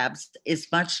rehabs is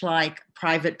much like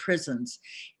private prisons.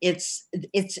 It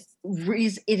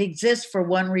exists for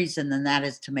one reason, and that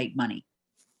is to make money.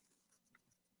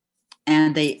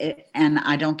 And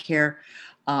I don't care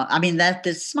I mean,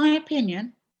 that's my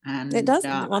opinion. And It does.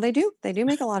 Well, they do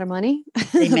make a lot of money.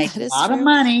 they make That a is lot of true.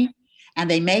 money, and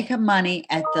they make a money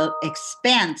at the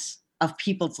expense of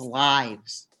people's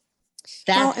lives.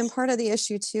 Well, and part of the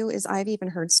issue too is I've even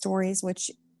heard stories,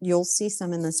 which you'll see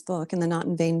some in this book, in the Not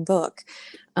in Vain book,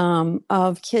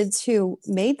 of kids who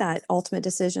made that ultimate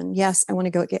decision. Yes, I want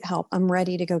to go get help. I'm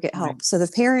ready to go get help. Right. So the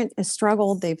parent has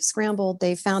struggled. They've scrambled.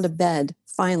 They've found a bed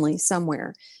finally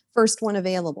somewhere, first one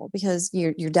available, because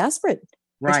you're desperate.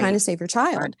 You're trying to save your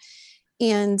child. Right.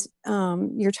 And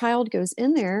your child goes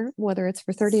in there, whether it's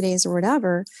for 30 days or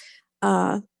whatever.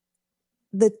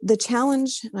 The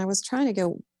challenge, and I was trying to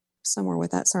go somewhere with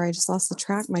that. Sorry, I just lost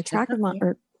my track of my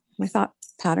thought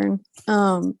pattern.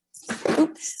 But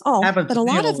a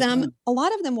lot of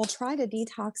them will try to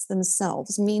detox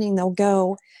themselves, meaning they'll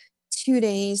go 2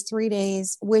 days, 3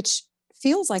 days, which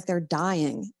feels like they're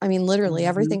dying. I mean, literally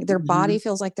everything, their body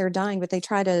feels like they're dying, but they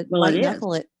try to white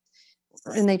knuckle it.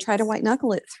 And they try to white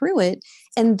knuckle it through it.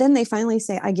 And then they finally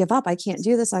say, I give up. I can't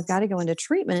do this. I've got to go into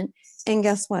treatment. And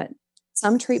guess what?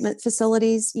 Some treatment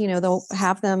facilities, they'll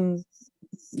have them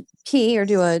pee or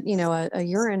do a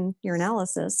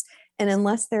urinalysis. And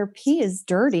unless their pee is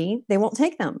dirty, they won't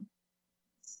take them.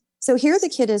 So here the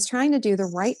kid is trying to do the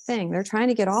right thing. They're trying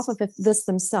to get off of this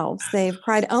themselves. They've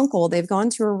cried uncle. They've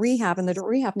gone to a rehab, and the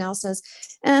rehab now says,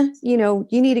 you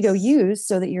need to go use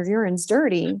so that your urine's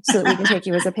dirty so that we can take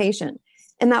you as a patient.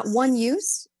 And that one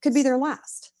use could be their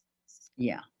last.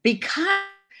 Yeah, because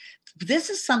this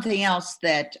is something else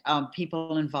that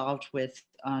people involved with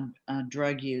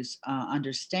drug use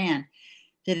understand,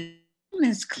 that it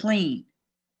is clean,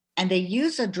 and they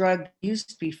use a drug used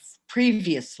to be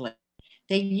previously.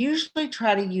 They usually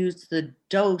try to use the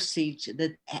dosage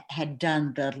that had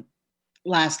done the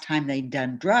last time they'd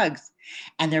done drugs,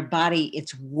 and their body,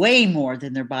 it's way more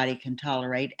than their body can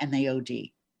tolerate, and they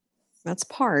OD. That's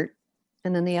part.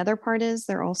 And then the other part is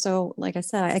they're also, like I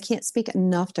said, I can't speak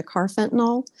enough to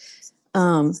carfentanil,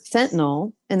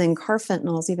 fentanyl, and then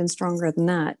carfentanil is even stronger than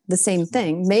that. The same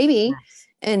thing, maybe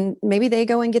they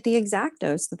go and get the exact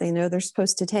dose that they know they're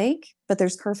supposed to take, but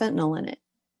there's carfentanil in it.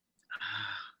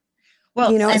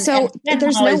 Well, there's no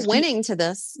winning to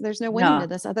this. There's no winning to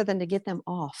this other than to get them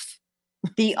off.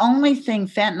 The only thing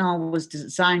fentanyl was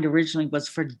designed originally was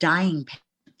for dying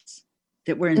patients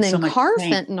that were in so much pain.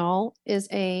 Carfentanil is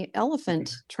a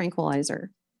elephant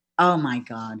tranquilizer. Oh my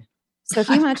God. So if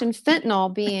you imagine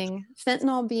fentanyl being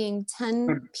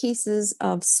 10 pieces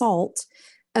of salt,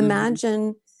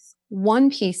 imagine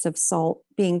 1 piece of salt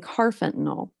being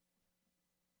carfentanil.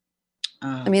 Oh,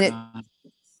 I mean,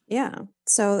 yeah.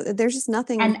 So there's just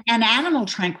nothing. And animal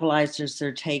tranquilizers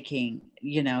they're taking,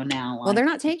 now. Well, they're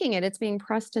not taking it. It's being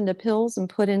pressed into pills and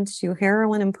put into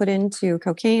heroin and put into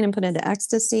cocaine and put into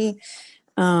ecstasy.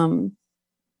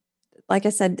 Like I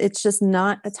said, it's just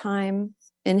not a time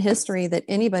in history that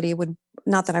anybody would,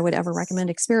 not that I would ever recommend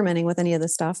experimenting with any of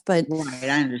this stuff, but right,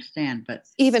 I understand, but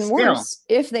even worse,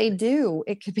 if they do,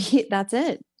 it could be, that's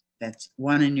it. That's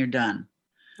one and you're done.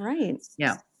 Right.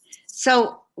 Yeah.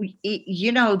 So,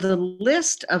 the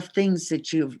list of things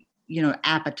that you've,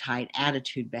 appetite,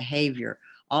 attitude, behavior,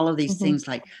 all of these things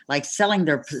like selling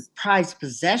their prized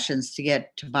possessions to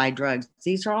buy drugs.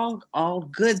 These are all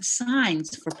good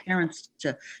signs for parents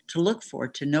to look for,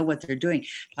 to know what they're doing,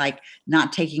 like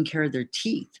not taking care of their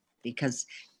teeth, because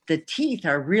the teeth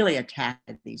are really attacked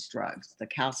by these drugs. The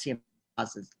calcium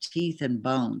deposits, teeth and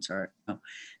bones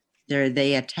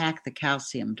they attack the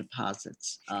calcium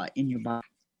deposits in your body.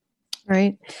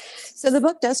 Right. So the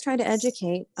book does try to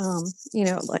educate,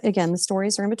 again, the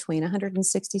stories are in between,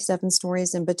 167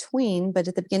 stories in between, but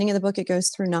at the beginning of the book, it goes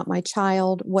through Not My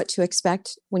Child, what to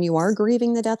expect when you are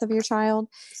grieving the death of your child.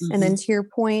 And then to your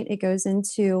point, it goes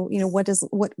into, what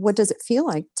does it feel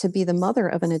like to be the mother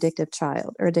of an addicted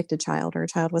child or a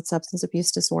child with substance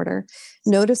abuse disorder,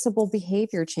 noticeable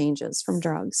behavior changes from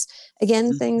drugs.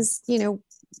 Again, things, you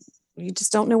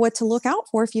just don't know what to look out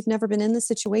for if you've never been in the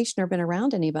situation or been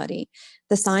around anybody.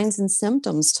 The signs and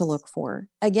symptoms to look for,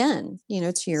 again,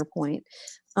 to your point.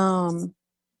 And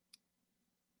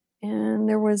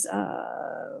there was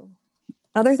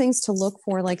other things to look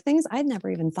for, like things I'd never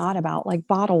even thought about, like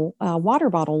water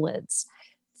bottle lids.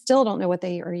 Still don't know what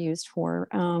they are used for.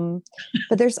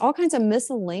 But there's all kinds of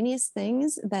miscellaneous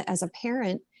things that as a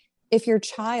parent, if your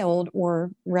child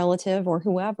or relative or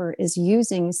whoever is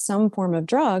using some form of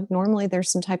drug, normally there's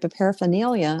some type of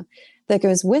paraphernalia that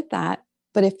goes with that.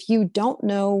 But if you don't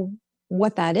know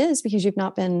what that is, because you've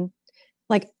not been,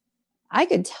 like, I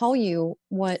could tell you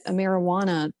what a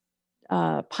marijuana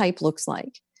pipe looks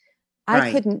like. Right.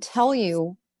 I couldn't tell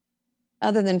you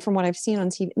other than from what I've seen on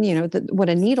TV, what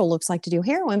a needle looks like to do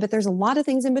heroin, but there's a lot of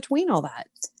things in between all that.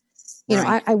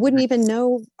 I wouldn't even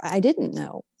know. I didn't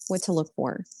know what to look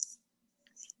for.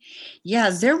 Yeah,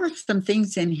 there were some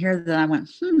things in here that I went,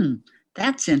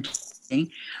 that's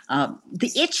interesting.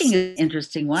 The itching is an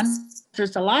interesting one.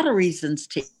 There's a lot of reasons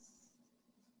to.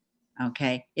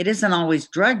 Okay, it isn't always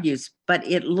drug use, but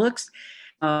it looks.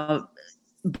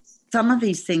 Some of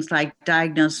these things, like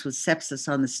diagnosed with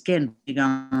sepsis on the skin,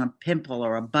 on a pimple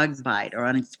or a bug bite or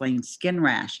unexplained skin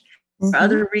rash. For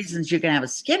other reasons, you're going to have a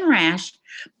skin rash,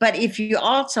 but if you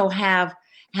also have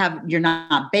you're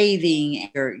not bathing,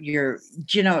 you're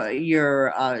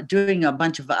doing a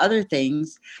bunch of other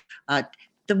things.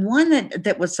 The one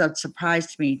that was a surprise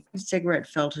to me: cigarette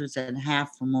filters and half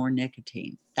or more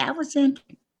nicotine. That was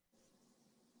interesting.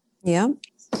 Yeah.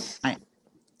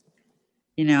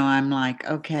 I'm like,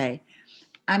 okay.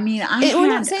 I mean, we're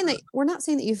not saying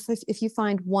that if you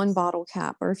find one bottle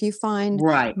cap or if you find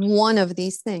one of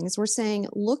these things, we're saying,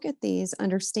 look at these,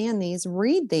 understand these,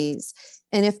 read these.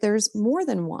 And if there's more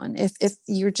than one, if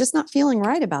you're just not feeling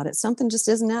right about it, something just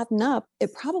isn't adding up,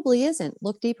 it probably isn't.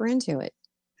 Look deeper into it.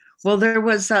 Well, there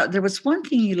was one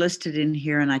thing you listed in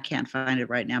here, and I can't find it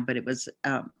right now, but it was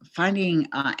finding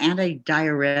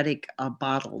antidiuretic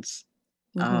bottles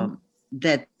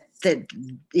that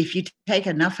if you take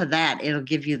enough of that, it'll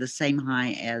give you the same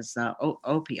high as the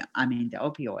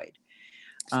opioid.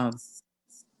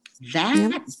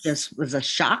 That just was a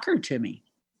shocker to me.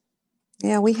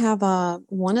 Yeah, we have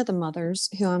one of the mothers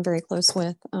who I'm very close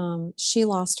with. She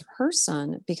lost her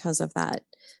son because of that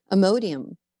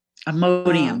Imodium.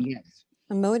 Yes.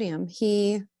 Imodium.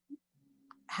 He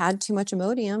had too much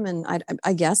Imodium, and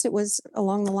I guess it was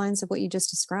along the lines of what you just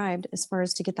described as far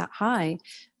as to get that high,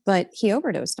 but he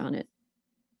overdosed on it.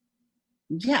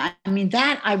 Yeah, I mean,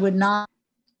 that it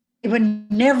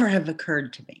would never have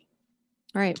occurred to me.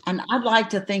 Right. And I'd like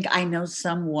to think I know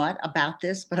somewhat about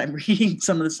this, but I'm reading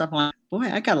some of the stuff. I'm like,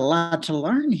 boy, I got a lot to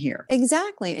learn here.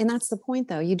 Exactly. And that's the point,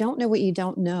 though. You don't know what you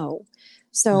don't know.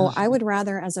 So I would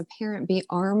rather, as a parent, be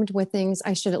armed with things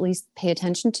I should at least pay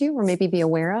attention to or maybe be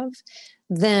aware of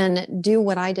than do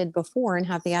what I did before and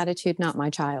have the attitude, not my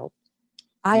child.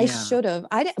 I should have.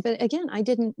 But again, I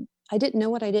didn't know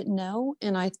what I didn't know.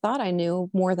 And I thought I knew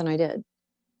more than I did.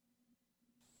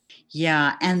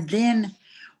 Yeah. And then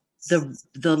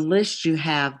the list you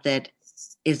have that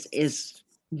is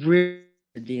really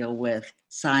to deal with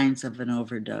signs of an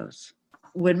overdose.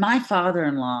 When my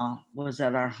father-in-law was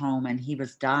at our home and he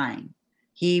was dying,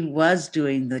 he was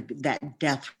doing that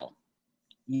death rattle.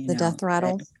 Death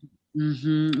rattle.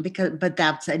 But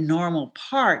that's a normal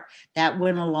part that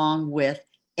went along with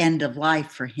end of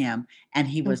life for him, and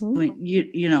he was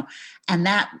doing, and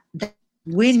that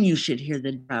when you should hear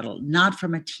the rattle, not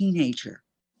from a teenager.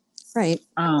 Right.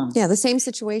 The same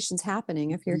situation's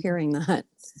happening if you're hearing that.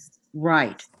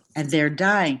 Right. And they're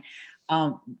dying.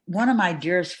 One of my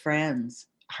dearest friends,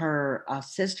 her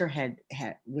sister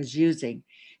was using.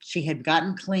 She had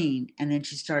gotten clean, and then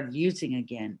she started using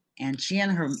again. And she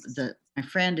and my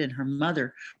friend and her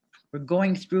mother were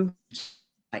going through.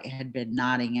 Had been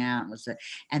nodding out,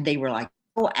 and they were like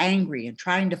so angry and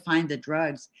trying to find the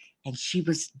drugs. And she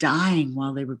was dying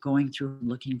while they were going through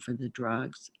looking for the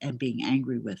drugs and being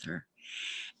angry with her.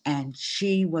 And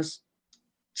she was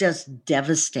just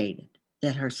devastated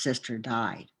that her sister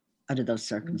died under those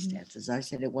circumstances. I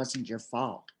said, it wasn't your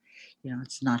fault.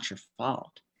 It's not your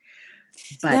fault.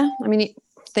 But yeah, I mean,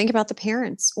 think about the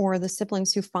parents or the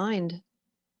siblings who find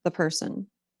the person.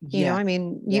 You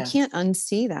can't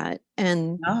unsee that.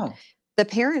 And the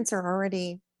parents are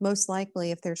already most likely,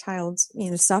 if their child's,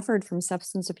 suffered from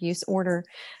substance abuse for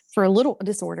a little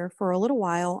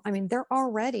while, I mean, they're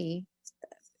already,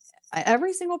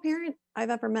 every single parent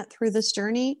I've ever met through this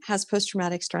journey has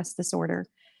post-traumatic stress disorder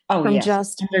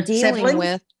just dealing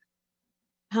with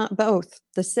both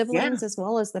the siblings as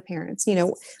well as the parents,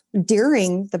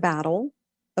 during the battle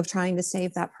of trying to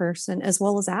save that person as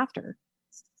well as after.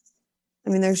 I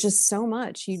mean, there's just so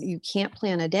much. You can't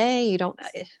plan a day. You don't.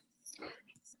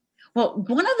 Well,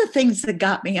 one of the things that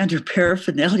got me under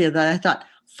paraphernalia that I thought,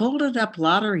 folded up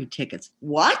lottery tickets.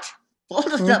 What?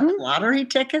 Folded up lottery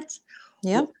tickets?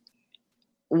 Yep.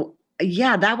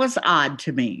 Yeah, that was odd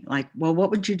to me. Like, well,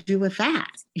 what would you do with that?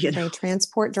 They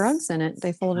transport drugs in it.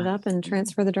 They fold it up and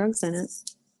transfer the drugs in it.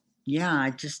 Yeah,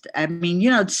 it's just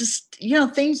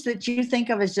things that you think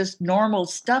of as just normal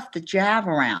stuff that you have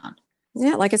around.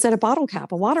 Yeah, like I said, a bottle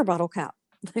cap, a water bottle cap.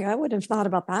 Like, I wouldn't have thought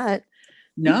about that.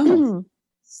 No.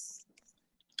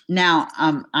 Now,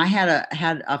 I had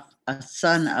a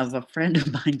son of a friend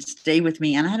of mine stay with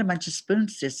me, and I had a bunch of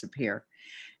spoons disappear,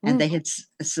 and they had,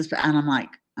 and I'm like,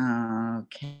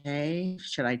 Okay.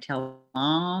 Should I tell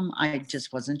mom? I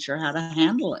just wasn't sure how to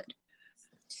handle it.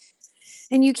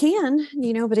 And you can,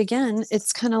 but again,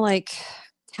 it's kind of like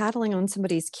tattling on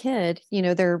somebody's kid.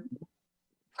 They're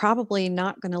probably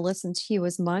not going to listen to you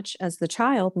as much as the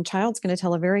child, and child's going to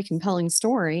tell a very compelling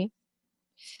story.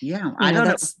 Yeah, I don't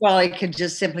know. That's Well, it could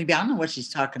just simply be, I don't know what she's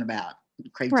talking about.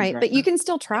 Crazy right. But you girl. can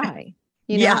still try.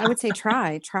 Yeah. I would say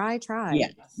try.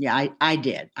 Yeah, I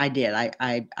did.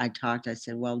 I talked. I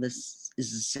said, well, this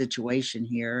is a situation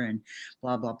here, and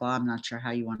blah blah blah. I'm not sure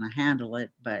how you want to handle it,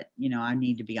 but I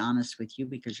need to be honest with you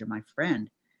because you're my friend.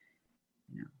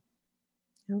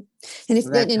 Yep. And if So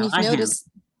that's and how if I you handle notice,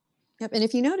 yep, and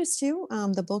if you notice too,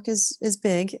 the book is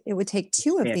big. It would take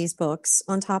two of it. these books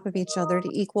on top of each other to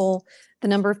equal the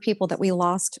number of people that we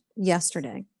lost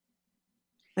yesterday.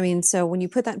 I mean, so when you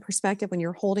put that in perspective, when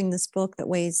you're holding this book that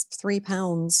weighs 3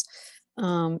 pounds,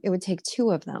 it would take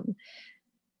two of them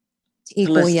to To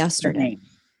equal listen to the yesterday. name.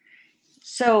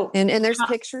 So And there's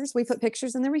pictures. We put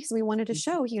pictures in there because we wanted to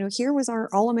show, here was our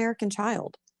all-American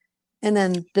child. And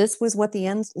then this was what the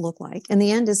end looked like. And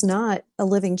the end is not a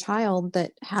living child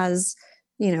that has,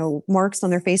 marks on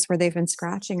their face where they've been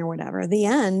scratching or whatever. The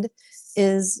end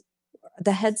is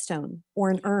the headstone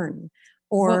or an urn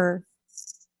or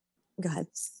go ahead.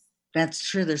 That's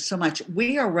true. There's so much.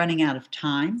 We are running out of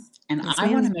time, and Yes, I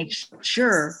want to ma'am. make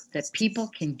sure that people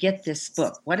can get this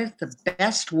book. What is the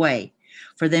best way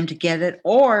for them to get it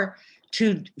or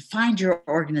to find your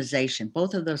organization?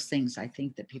 Both of those things I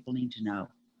think that people need to know.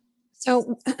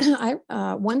 So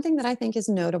one thing that I think is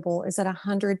notable is that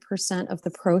 100% of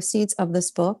the proceeds of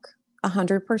this book,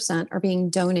 100% are being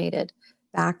donated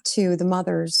back to the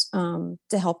mothers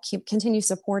to help continue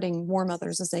supporting more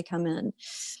mothers as they come in.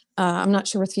 I'm not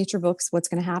sure with future books what's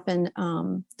going to happen.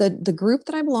 The group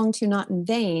that I belong to, Not in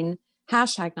Vain,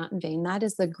 hashtag Not in Vain, that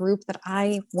is the group that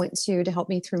I went to help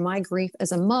me through my grief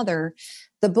as a mother.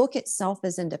 The book itself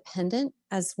is independent,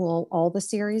 as will all the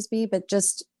series be, but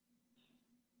just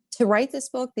to write this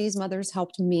book, these mothers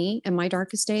helped me in my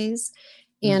darkest days,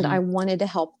 and I wanted to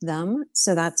help them.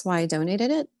 So that's why I donated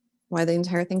it, why the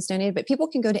entire thing's donated. But people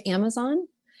can go to Amazon.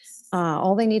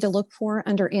 All they need to look for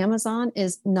under Amazon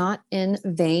is Not in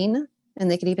Vain. And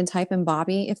they could even type in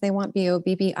Bobbie if they want,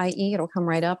 Bobbie. It'll come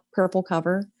right up, purple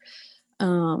cover.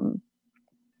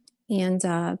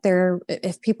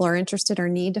 If people are interested or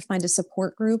need to find a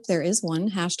support group, there is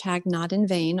one, hashtag Not in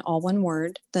Vain, all one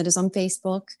word, that is on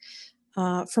Facebook.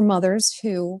 For mothers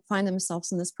who find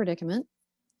themselves in this predicament.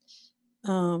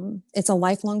 It's a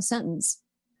lifelong sentence,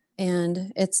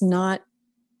 and it's not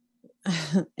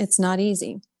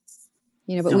easy,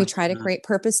 but we try to create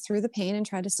purpose through the pain and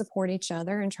try to support each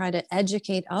other and try to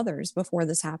educate others before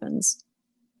this happens.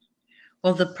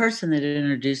 Well, the person that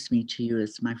introduced me to you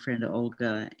is my friend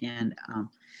Olga, and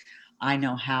I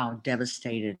know how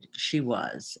devastated she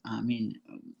was. I mean,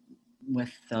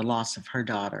 with the loss of her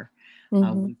daughter,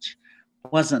 which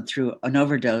wasn't through an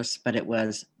overdose, but it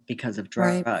was because of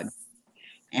drugs. Right.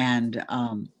 And,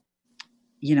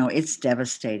 it's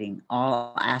devastating.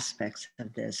 All aspects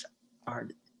of this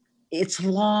it's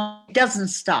long, it doesn't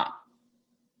stop.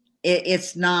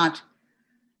 It's not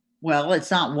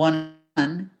one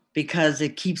because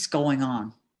it keeps going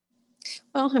on.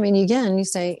 Well, I mean, again, you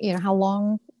say,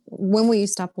 when will you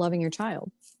stop loving your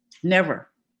child? Never.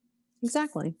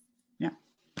 Exactly. Yeah.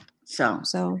 So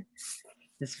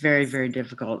it's very, very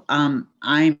difficult. I'm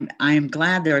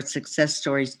glad there are success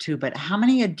stories too, but how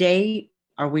many a day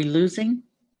are we losing?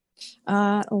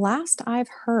 Last I've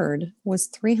heard was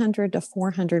 300 to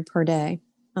 400 per day.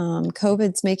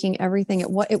 COVID's making everything.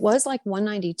 It was like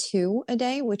 192 a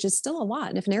day, which is still a lot.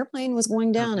 And if an airplane was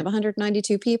going down of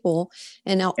 192 people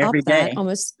and now every up day, that,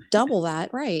 almost double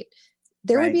that, right?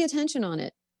 There would be attention on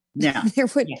it. Yeah. There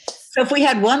would. Yeah. So if we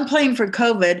had one plane for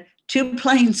COVID, 2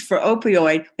 planes for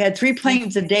opioid, we had 3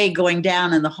 planes a day going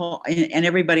down and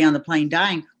everybody on the plane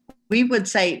dying, we would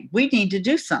say we need to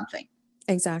do something.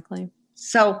 Exactly.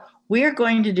 So we're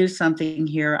going to do something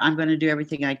here. I'm going to do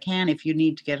everything I can. If you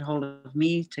need to get hold of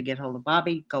me, to get hold of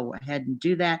Bobbie, go ahead and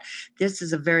do that. This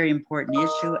is a very important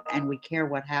issue and we care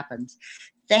what happens.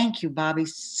 Thank you, Bobbie,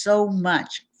 so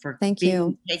much for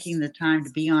taking the time to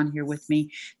be on here with me.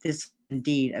 This is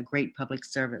indeed a great public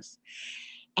service.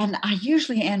 And I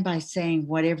usually end by saying,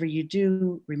 whatever you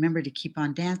do, remember to keep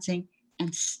on dancing.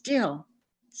 And still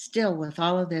with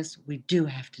all of this, we do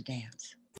have to dance.